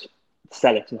 and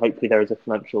sell it. And hopefully there is a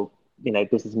financial,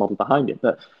 business model behind it.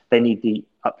 But they need the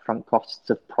upfront costs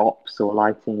of props or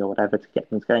lighting or whatever to get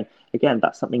things going. Again,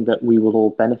 that's something that we will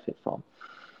all benefit from.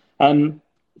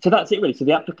 So that's it really. So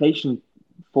the application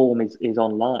form is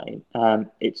online.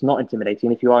 It's not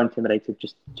intimidating. If you are intimidated,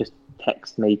 just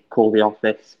text me, call the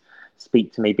office,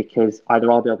 speak to me, because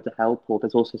either I'll be able to help, or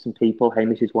there's also some people,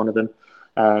 Hamish is one of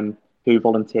them, who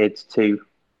volunteered to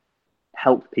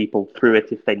help people through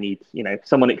it if they need,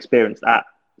 someone experienced at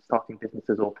starting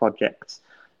businesses or projects.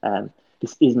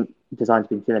 This isn't designed to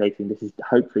be intimidating. This is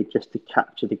hopefully just to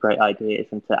capture the great ideas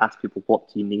and to ask people,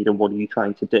 what do you need and what are you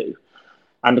trying to do?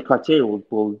 And the criteria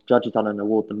we'll judge it on and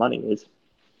award the money is,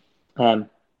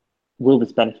 will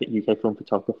this benefit UK film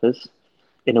photographers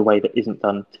in a way that isn't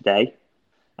done today?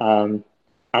 And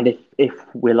if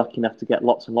we're lucky enough to get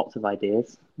lots and lots of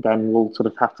ideas, then we'll sort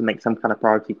of have to make some kind of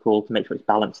priority call to make sure it's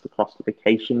balanced across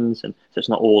locations, and so it's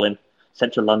not all in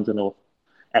central London or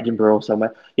Edinburgh or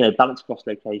somewhere. Balance across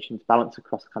locations, balance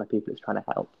across the kind of people it's trying to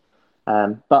help.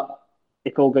 But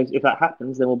if that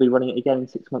happens, then we'll be running it again in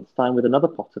 6 months' time with another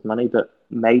pot of money, but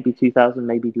maybe 2,000,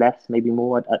 maybe less, maybe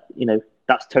more.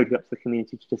 That's totally up to the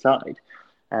community to decide.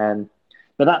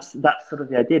 But that's sort of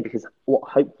the idea, because what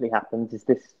hopefully happens is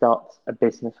this starts a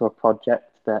business or a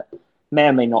project that may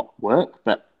or may not work,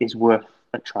 but is worth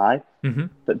a try,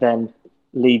 but then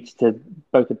leads to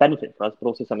both a benefit for us, but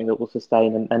also something that will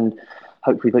sustain and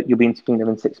hopefully that you'll be interviewing them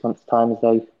in 6 months' time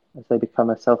as they become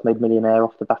a self-made millionaire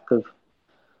off the back of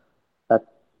a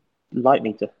light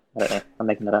meter. I don't know. I'm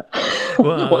making that up.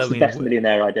 Well, What's the best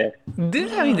millionaire idea?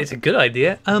 It's a good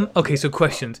idea. Okay, so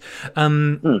questions.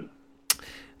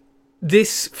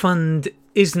 This fund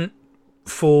isn't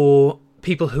for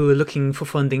people who are looking for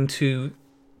funding to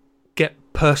get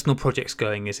personal projects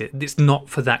going, is it? It's not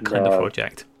for that kind of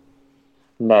project.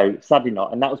 No, sadly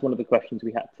not. And that was one of the questions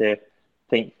we had to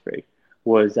think through.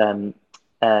 Was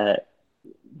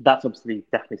that's obviously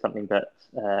definitely something that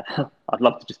I'd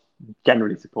love to just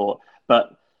generally support,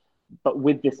 but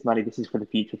with this money, this is for the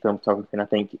future of film photography, and I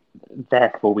think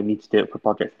therefore we need to do it for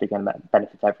projects that again that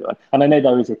benefits everyone. And I know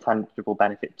there is a tangible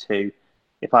benefit too.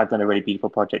 If I've done a really beautiful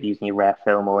project using a rare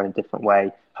film or in a different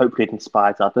way, hopefully it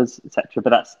inspires others, etc.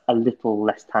 But that's a little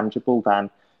less tangible than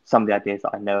some of the ideas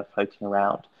that I know are floating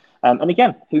around. And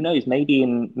again, who knows? Maybe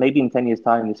in 10 years'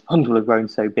 time, this fund will have grown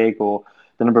so big, or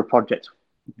the number of projects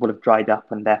will have dried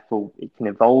up, and therefore it can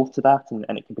evolve to that, and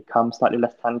it can become slightly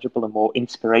less tangible and more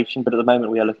inspiration. But at the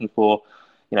moment, we are looking for,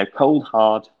 cold,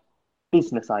 hard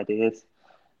business ideas,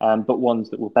 but ones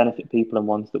that will benefit people and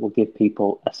ones that will give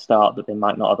people a start that they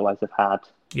might not otherwise have had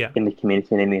in the community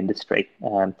and in the industry.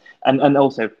 And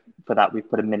also for that, we've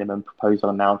put a minimum proposal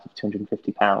amount of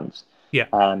 £250.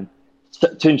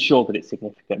 To ensure that it's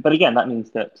significant. But again, that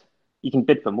means that you can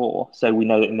bid for more. So we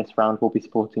know that in this round, we'll be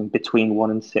supporting between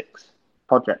 1 and 6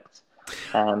 projects.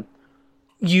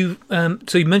 You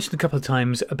mentioned a couple of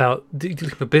times about looking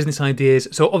for business ideas.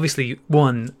 So obviously,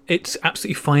 one, it's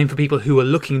absolutely fine for people who are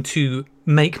looking to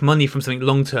make money from something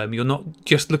long term. You're not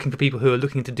just looking for people who are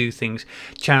looking to do things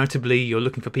charitably. You're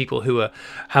looking for people who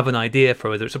have an idea for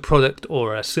whether it's a product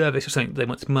or a service or something they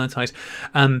want to monetize.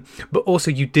 But also,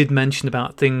 you did mention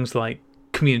about things like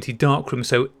community darkroom.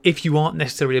 So if you aren't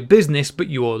necessarily a business, but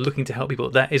you're looking to help people,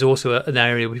 that is also an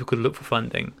area where people could look for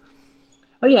funding.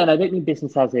 Oh yeah, and I don't mean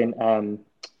business as in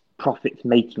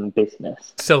profit-making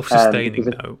business. Self-sustaining,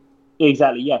 though.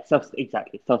 Exactly, yeah,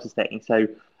 self-sustaining. So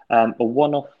a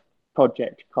one-off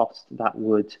project cost that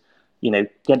would,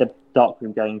 get a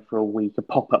darkroom going for a week, a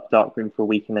pop-up darkroom for a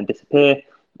week and then disappear,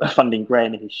 funding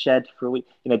Graham in his shed for a week,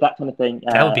 that kind of thing.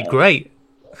 That would be great.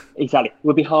 Exactly. It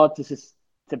would be hard to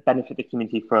benefit the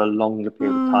community for a longer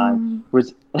period of time.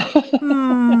 Whereas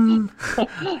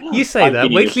you say that.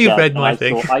 Wait till you've read my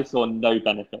thing. I saw no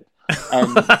benefit.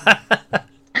 I've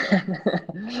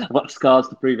got scars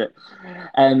to prove it.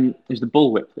 It was the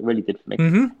bullwhip that really did for me.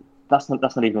 Hmm. That's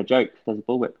not even a joke. There's a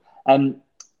bullwhip. Um,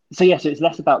 so yeah, so it's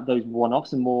less about those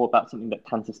one-offs and more about something that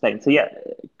can sustain. So yeah,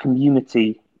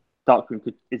 community darkroom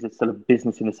is a sort of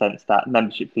business in the sense that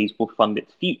membership fees will fund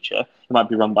its future. It might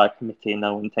be run by a committee and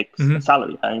no one takes a Hmm.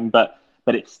 salary home, but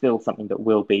it's still something that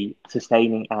will be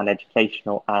sustaining and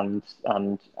educational and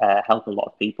help a lot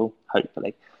of people,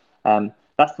 hopefully.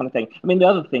 That's the kind of thing. I mean, the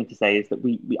other thing to say is that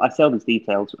I sell these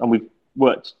details and we've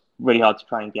worked really hard to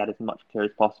try and get as much clear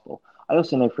as possible. I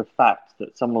also know for a fact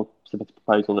that someone will submit a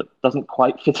proposal that doesn't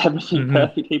quite fit everything Hmm.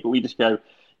 perfectly, but we just go,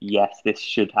 yes, this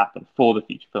should happen for the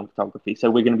future film photography. So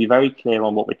we're going to be very clear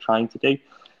on what we're trying to do.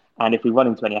 And if we run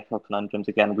into any ethical conundrums,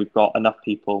 again, we've got enough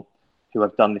people who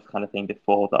have done this kind of thing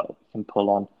before that we can pull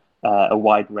on a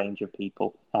wide range of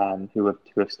people who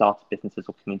have started businesses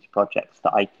or community projects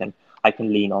that I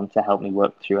can lean on to help me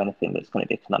work through anything that's going to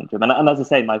be a conundrum. And as I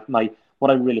say, my what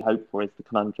I really hope for is the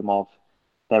conundrum of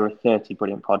there are 30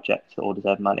 brilliant projects that all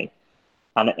deserve money.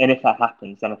 And if that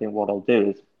happens, then I think what I'll do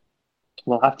is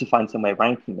we'll have to find some way of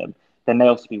ranking them. There may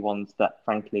also be ones that,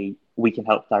 frankly, we can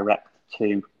help direct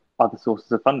to other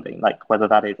sources of funding, like whether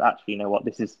that is actually, you know what,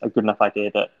 this is a good enough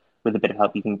idea that with a bit of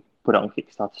help you can put it on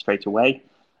Kickstarter straight away.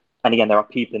 And again, there are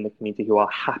people in the community who are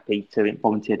happy to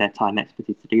volunteer their time and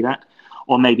expertise to do that.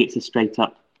 Or maybe it's a straight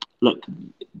up look,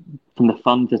 from the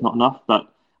fund, there's not enough,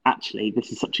 but actually,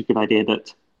 this is such a good idea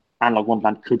that Analog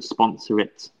Wonderland could sponsor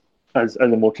it as a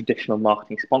more traditional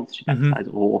marketing sponsorship Hmm.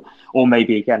 exercise, or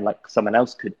maybe again, like someone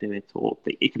else could do it, or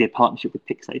it could be a partnership with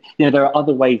Pixar. You know, there are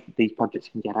other ways that these projects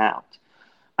can get out.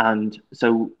 And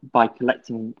so by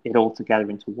collecting it all together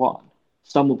into one,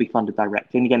 some will be funded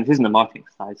directly. And again, this isn't a marketing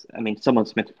exercise. I mean, someone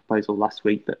submitted a proposal last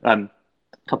week, that a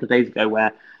couple of days ago,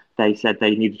 where they said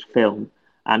they needed to film,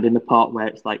 and in the part where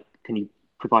it's like, can you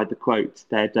provide the quotes?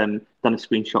 They'd done a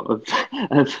screenshot of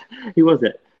of who was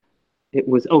it? It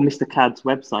was Mr. Cad's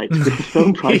website with the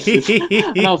film prices,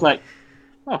 and I was like,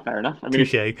 oh, fair enough. I mean,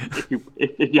 Touche.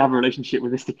 if you have a relationship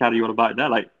with Mr. Cad, you want to buy it there.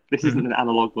 Like, this isn't Hmm. an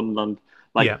analog Wonderland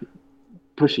like Yeah.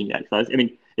 pushing the exercise. I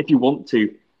mean, if you want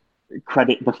to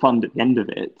credit the fund at the end of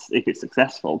it, if it's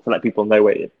successful, to let people know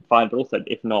where it's fine. But also,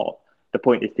 if not, the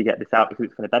point is to get this out because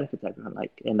it's going to benefit everyone.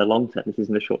 Like in the long term, this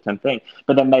isn't a short term thing.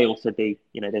 But there may also be,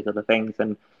 there's other things,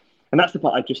 and that's the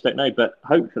part I just don't know. But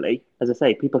hopefully, as I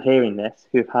say, people hearing this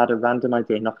who've had a random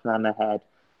idea knocking around their head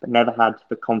but never had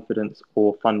the confidence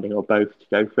or funding or both to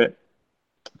go for it.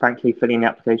 Frankly, filling the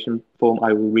application form,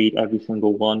 I will read every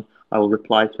single one. I will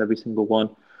reply to every single one.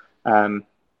 And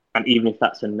even if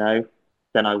that's a no,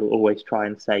 then I will always try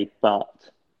and say, but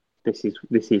this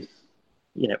is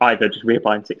either just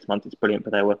reapply in 6 months, it's brilliant,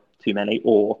 but there were too many,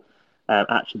 or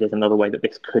actually there's another way that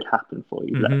this could happen for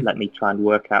you. Hmm. Let me try and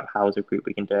work out how as a group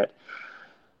we can do it.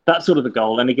 That's sort of the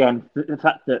goal. And again, the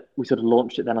fact that we sort of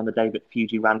launched it then on the day that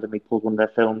Fuji randomly pulled one of their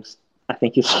films, I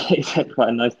think is quite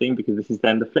a nice thing, because this is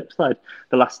then the flip side.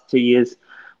 The last 2 years,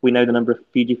 we know the number of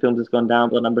Fuji films has gone down,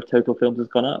 but the number of total films has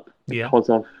gone up Yeah. because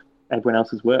of everyone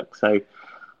else's work. So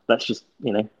let's just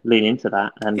lean into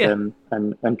that Yeah.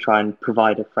 and try and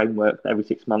provide a framework that every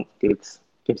 6 months gives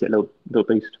it a little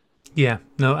boost. Yeah,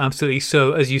 no, absolutely.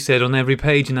 So, as you said, on every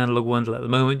page in Analog Wonderland at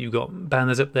the moment, you've got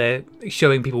banners up there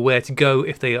showing people where to go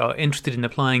if they are interested in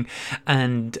applying.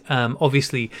 And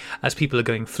obviously, as people are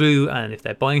going through and if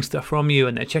they're buying stuff from you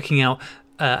and they're checking out,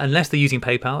 unless they're using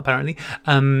PayPal, apparently,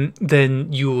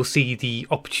 then you will see the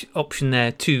option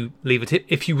there to leave a tip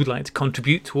if you would like to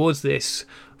contribute towards this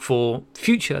for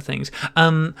future things.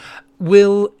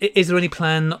 Is there any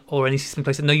plan or any system in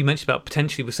place? I know you mentioned about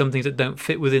potentially with some things that don't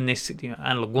fit within this.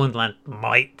 Analog Wonderland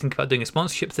might think about doing a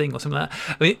sponsorship thing or something like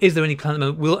that. I mean, is there any plan at the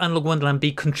moment? Will Analog Wonderland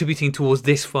be contributing towards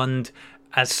this fund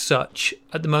as such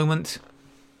at the moment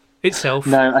itself?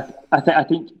 No, I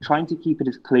think trying to keep it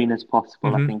as clean as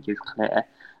possible, I Hmm. think, is clear.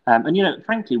 And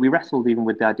frankly, we wrestled even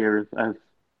with the idea of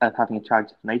having a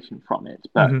charity donation from it.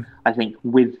 But Hmm. I think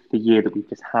with the year that we've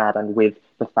just had, and with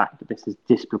the fact that this has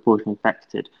disproportionately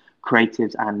affected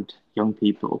creatives and young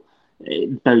people,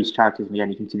 those charities, and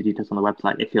again, you can see the details on the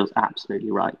website, it feels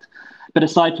absolutely right. But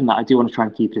aside from that, I do want to try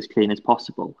and keep it as clean as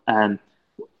possible.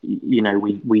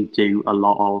 We do a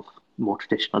lot of more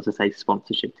traditional, as I say,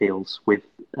 sponsorship deals with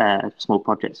small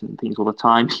projects and things all the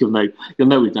time. You'll know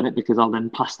we've done it because I'll then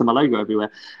plaster my logo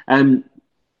everywhere. Um,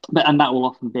 and that will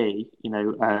often be,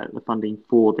 the funding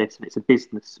for this, and it's a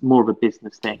business, more of a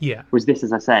business thing. Yeah. Whereas this,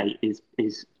 as I say, is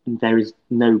there is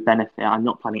no benefit. I'm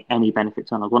not planning any benefit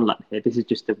to Analog Wonderland here. This is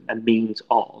just a means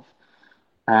of,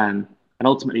 and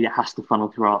ultimately it has to funnel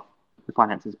through the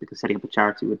finances, because setting up a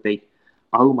charity would be,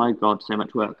 oh my god, so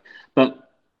much work. But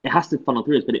it has to funnel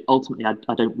through us, but ultimately,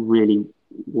 I don't really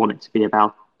want it to be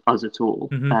about us at all.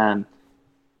 Mm-hmm.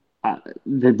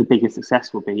 The biggest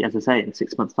success will be, as I say, in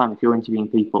 6 months' time, if you're interviewing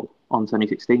people on Sunny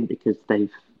 16 because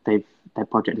their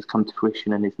project has come to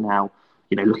fruition and is now,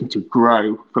 looking to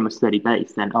grow from a steady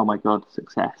base, then oh my god,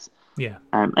 success. Yeah.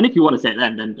 And if you want to say it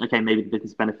then okay, maybe the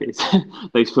business benefit is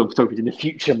those film photographers in the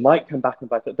future might come back and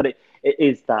buy it, but it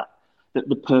is that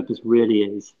the purpose really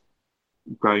is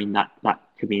growing that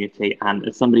community. And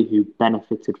as somebody who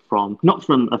benefited from, not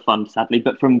from a fund sadly,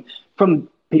 but from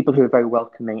people who are very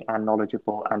welcoming and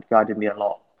knowledgeable and guided me a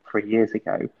lot 3 years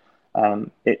ago,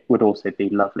 it would also be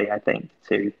lovely, I think,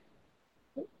 to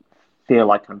feel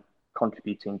like I'm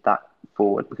contributing that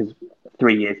forward, because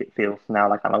 3 years it feels now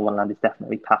like Animal Wonderland is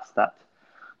definitely past that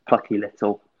plucky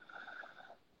little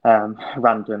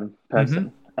random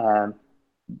person.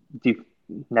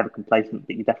 Never complacent,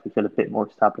 but you definitely feel a bit more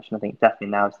established. And I think definitely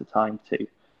now is the time to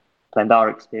blend our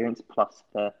experience plus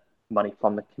the money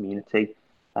from the community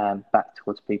back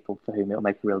towards people for whom it'll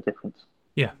make a real difference.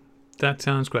 Yeah. That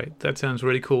sounds great. That sounds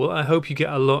really cool. I hope you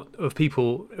get a lot of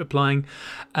people applying.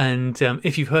 And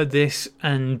if you've heard this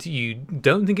and you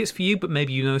don't think it's for you, but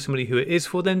maybe you know somebody who it is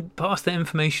for, then pass that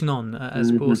information on.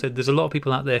 As Paul said, there's a lot of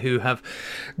people out there who have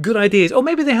good ideas, or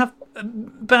maybe they have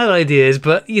bad ideas,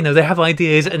 but they have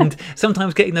ideas, and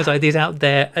sometimes getting those ideas out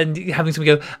there and having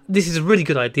somebody go, this is a really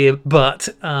good idea, but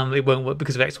it won't work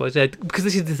because of X, Y, Z. Because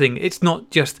this is the thing, it's not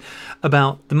just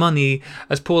about the money.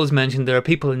 As Paul has mentioned, there are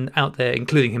people out there,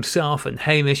 including himself and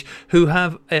Hamish, who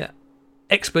have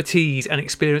expertise and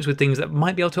experience with things that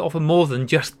might be able to offer more than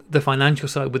just the financial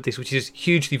side with this, which is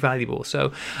hugely valuable.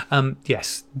 So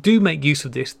yes, do make use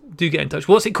of this. Do get in touch.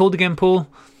 What's it called again, Paul?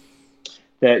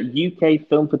 The UK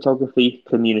Film Photography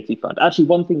Community Fund. Actually,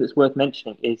 one thing that's worth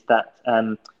mentioning is that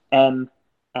M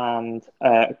and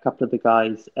a couple of the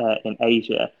guys in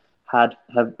Asia are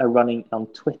running on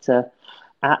Twitter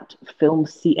at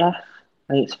FilmCF.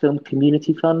 I think it's Film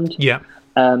Community Fund. Yeah.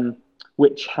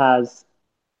 Which has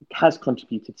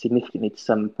contributed significantly to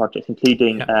some projects,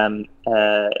 including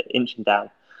Inch and Down.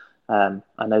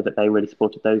 I know that they really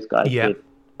supported those guys with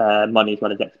money as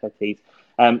well as expertise.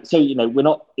 So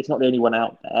it's not the only one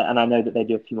out there, and I know that they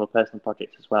do a few more personal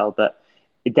projects as well. But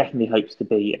it definitely hopes to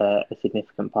be a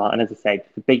significant part. And as I say,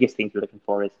 the biggest things we're looking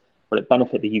for is, will it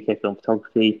benefit the UK film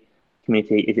photography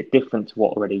community? Is it different to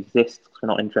what already exists? Because we're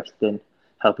not interested in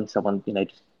helping someone,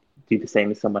 just do the same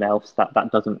as someone else.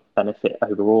 That doesn't benefit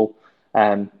overall.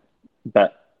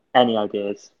 But any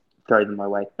ideas, throw them my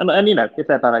way. And if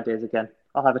they're bad ideas, again,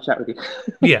 I'll have a chat with you.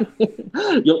 Yeah.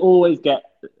 You'll always get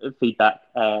feedback,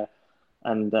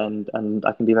 and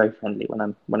I can be very friendly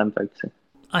when I'm focusing.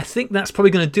 I think that's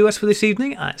probably going to do us for this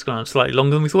evening. It's gone on slightly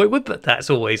longer than we thought it would, but that's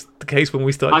always the case when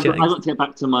we start chatting. I've got to get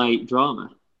back to my drama.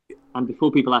 And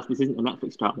before people ask, this isn't a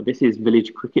Netflix drama. This is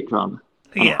village cricket drama.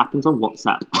 And it happens on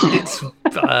WhatsApp. It's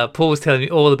Paul was telling me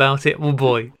all about it. Oh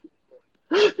boy.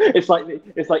 It's like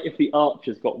if the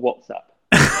Archers got WhatsApp.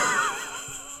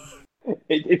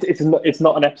 It's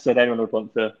not an episode anyone would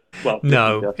want to. Well,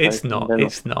 no, it's not.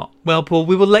 It's not. Well, Paul,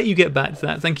 we will let you get back to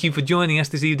that. Thank you for joining us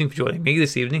this evening, for joining me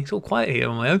this evening. It's all quiet here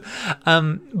on my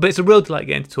own, but it's a real delight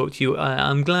getting to talk to you.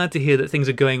 I'm glad to hear that things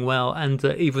are going well, and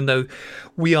even though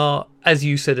we are, as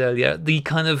you said earlier, the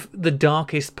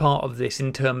darkest part of this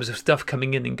in terms of stuff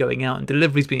coming in and going out and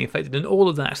deliveries being affected and all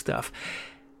of that stuff,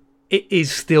 it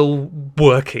is still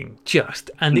working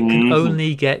and it can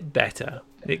only get better.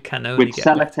 It can only with get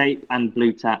sellotape and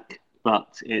blue tack,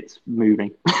 but it's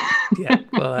moving. Yeah,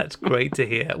 well, that's great to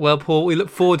hear. Well, Paul, we look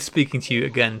forward to speaking to you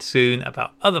again soon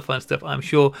about other fun stuff, I'm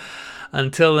sure.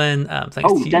 Until then,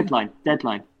 thanks to you.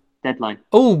 Deadline.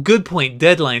 Oh, good point.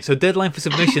 Deadline. So deadline for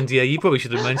submissions. Yeah, you probably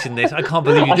should have mentioned this. I can't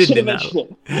believe you didn't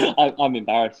know. I'm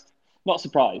embarrassed. Not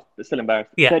surprised, but still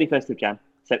embarrassed. Yeah. 31st of Jan.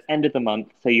 So end of the month.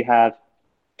 So you have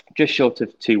just short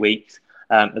of 2 weeks.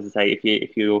 As I say,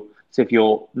 if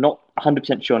you're not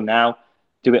 100% sure now,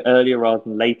 do it earlier rather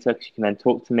than later, because you can then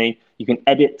talk to me. You can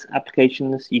edit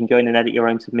applications. You can go in and edit your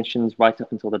own submissions right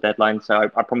up until the deadline. So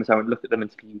I promise I won't look at them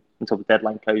until the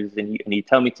deadline closes and you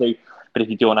tell me to. But if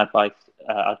you do want advice,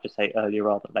 I'll just say earlier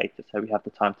rather than later, so we have the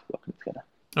time to work them together.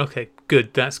 Okay,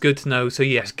 good. That's good to know. So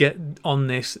yes, get on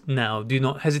this now. Do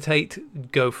not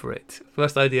hesitate. Go for it.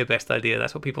 First idea, best idea.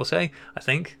 That's what people say, I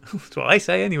think. That's what I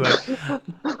say anyway.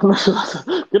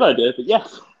 Good idea, but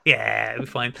yes. Yeah, it'll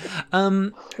be fine.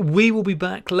 We will be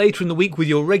back later in the week with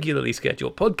your regularly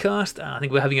scheduled podcast. I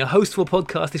think we're having a hostful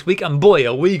podcast this week, and boy,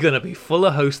 are we going to be full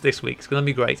of hosts this week. It's going to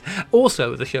be great.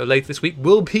 Also, the show later this week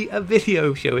will be a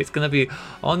video show. It's going to be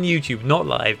on YouTube, not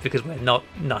live, because we're not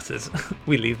nutters.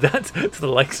 We leave that to the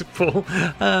likes of Paul.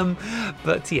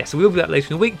 But yeah, so we'll be back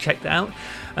later in the week. Check that out.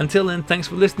 Until then, thanks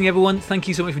for listening, everyone. Thank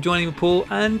you so much for joining me, Paul,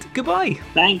 and goodbye.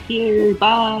 Thank you.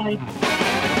 Bye.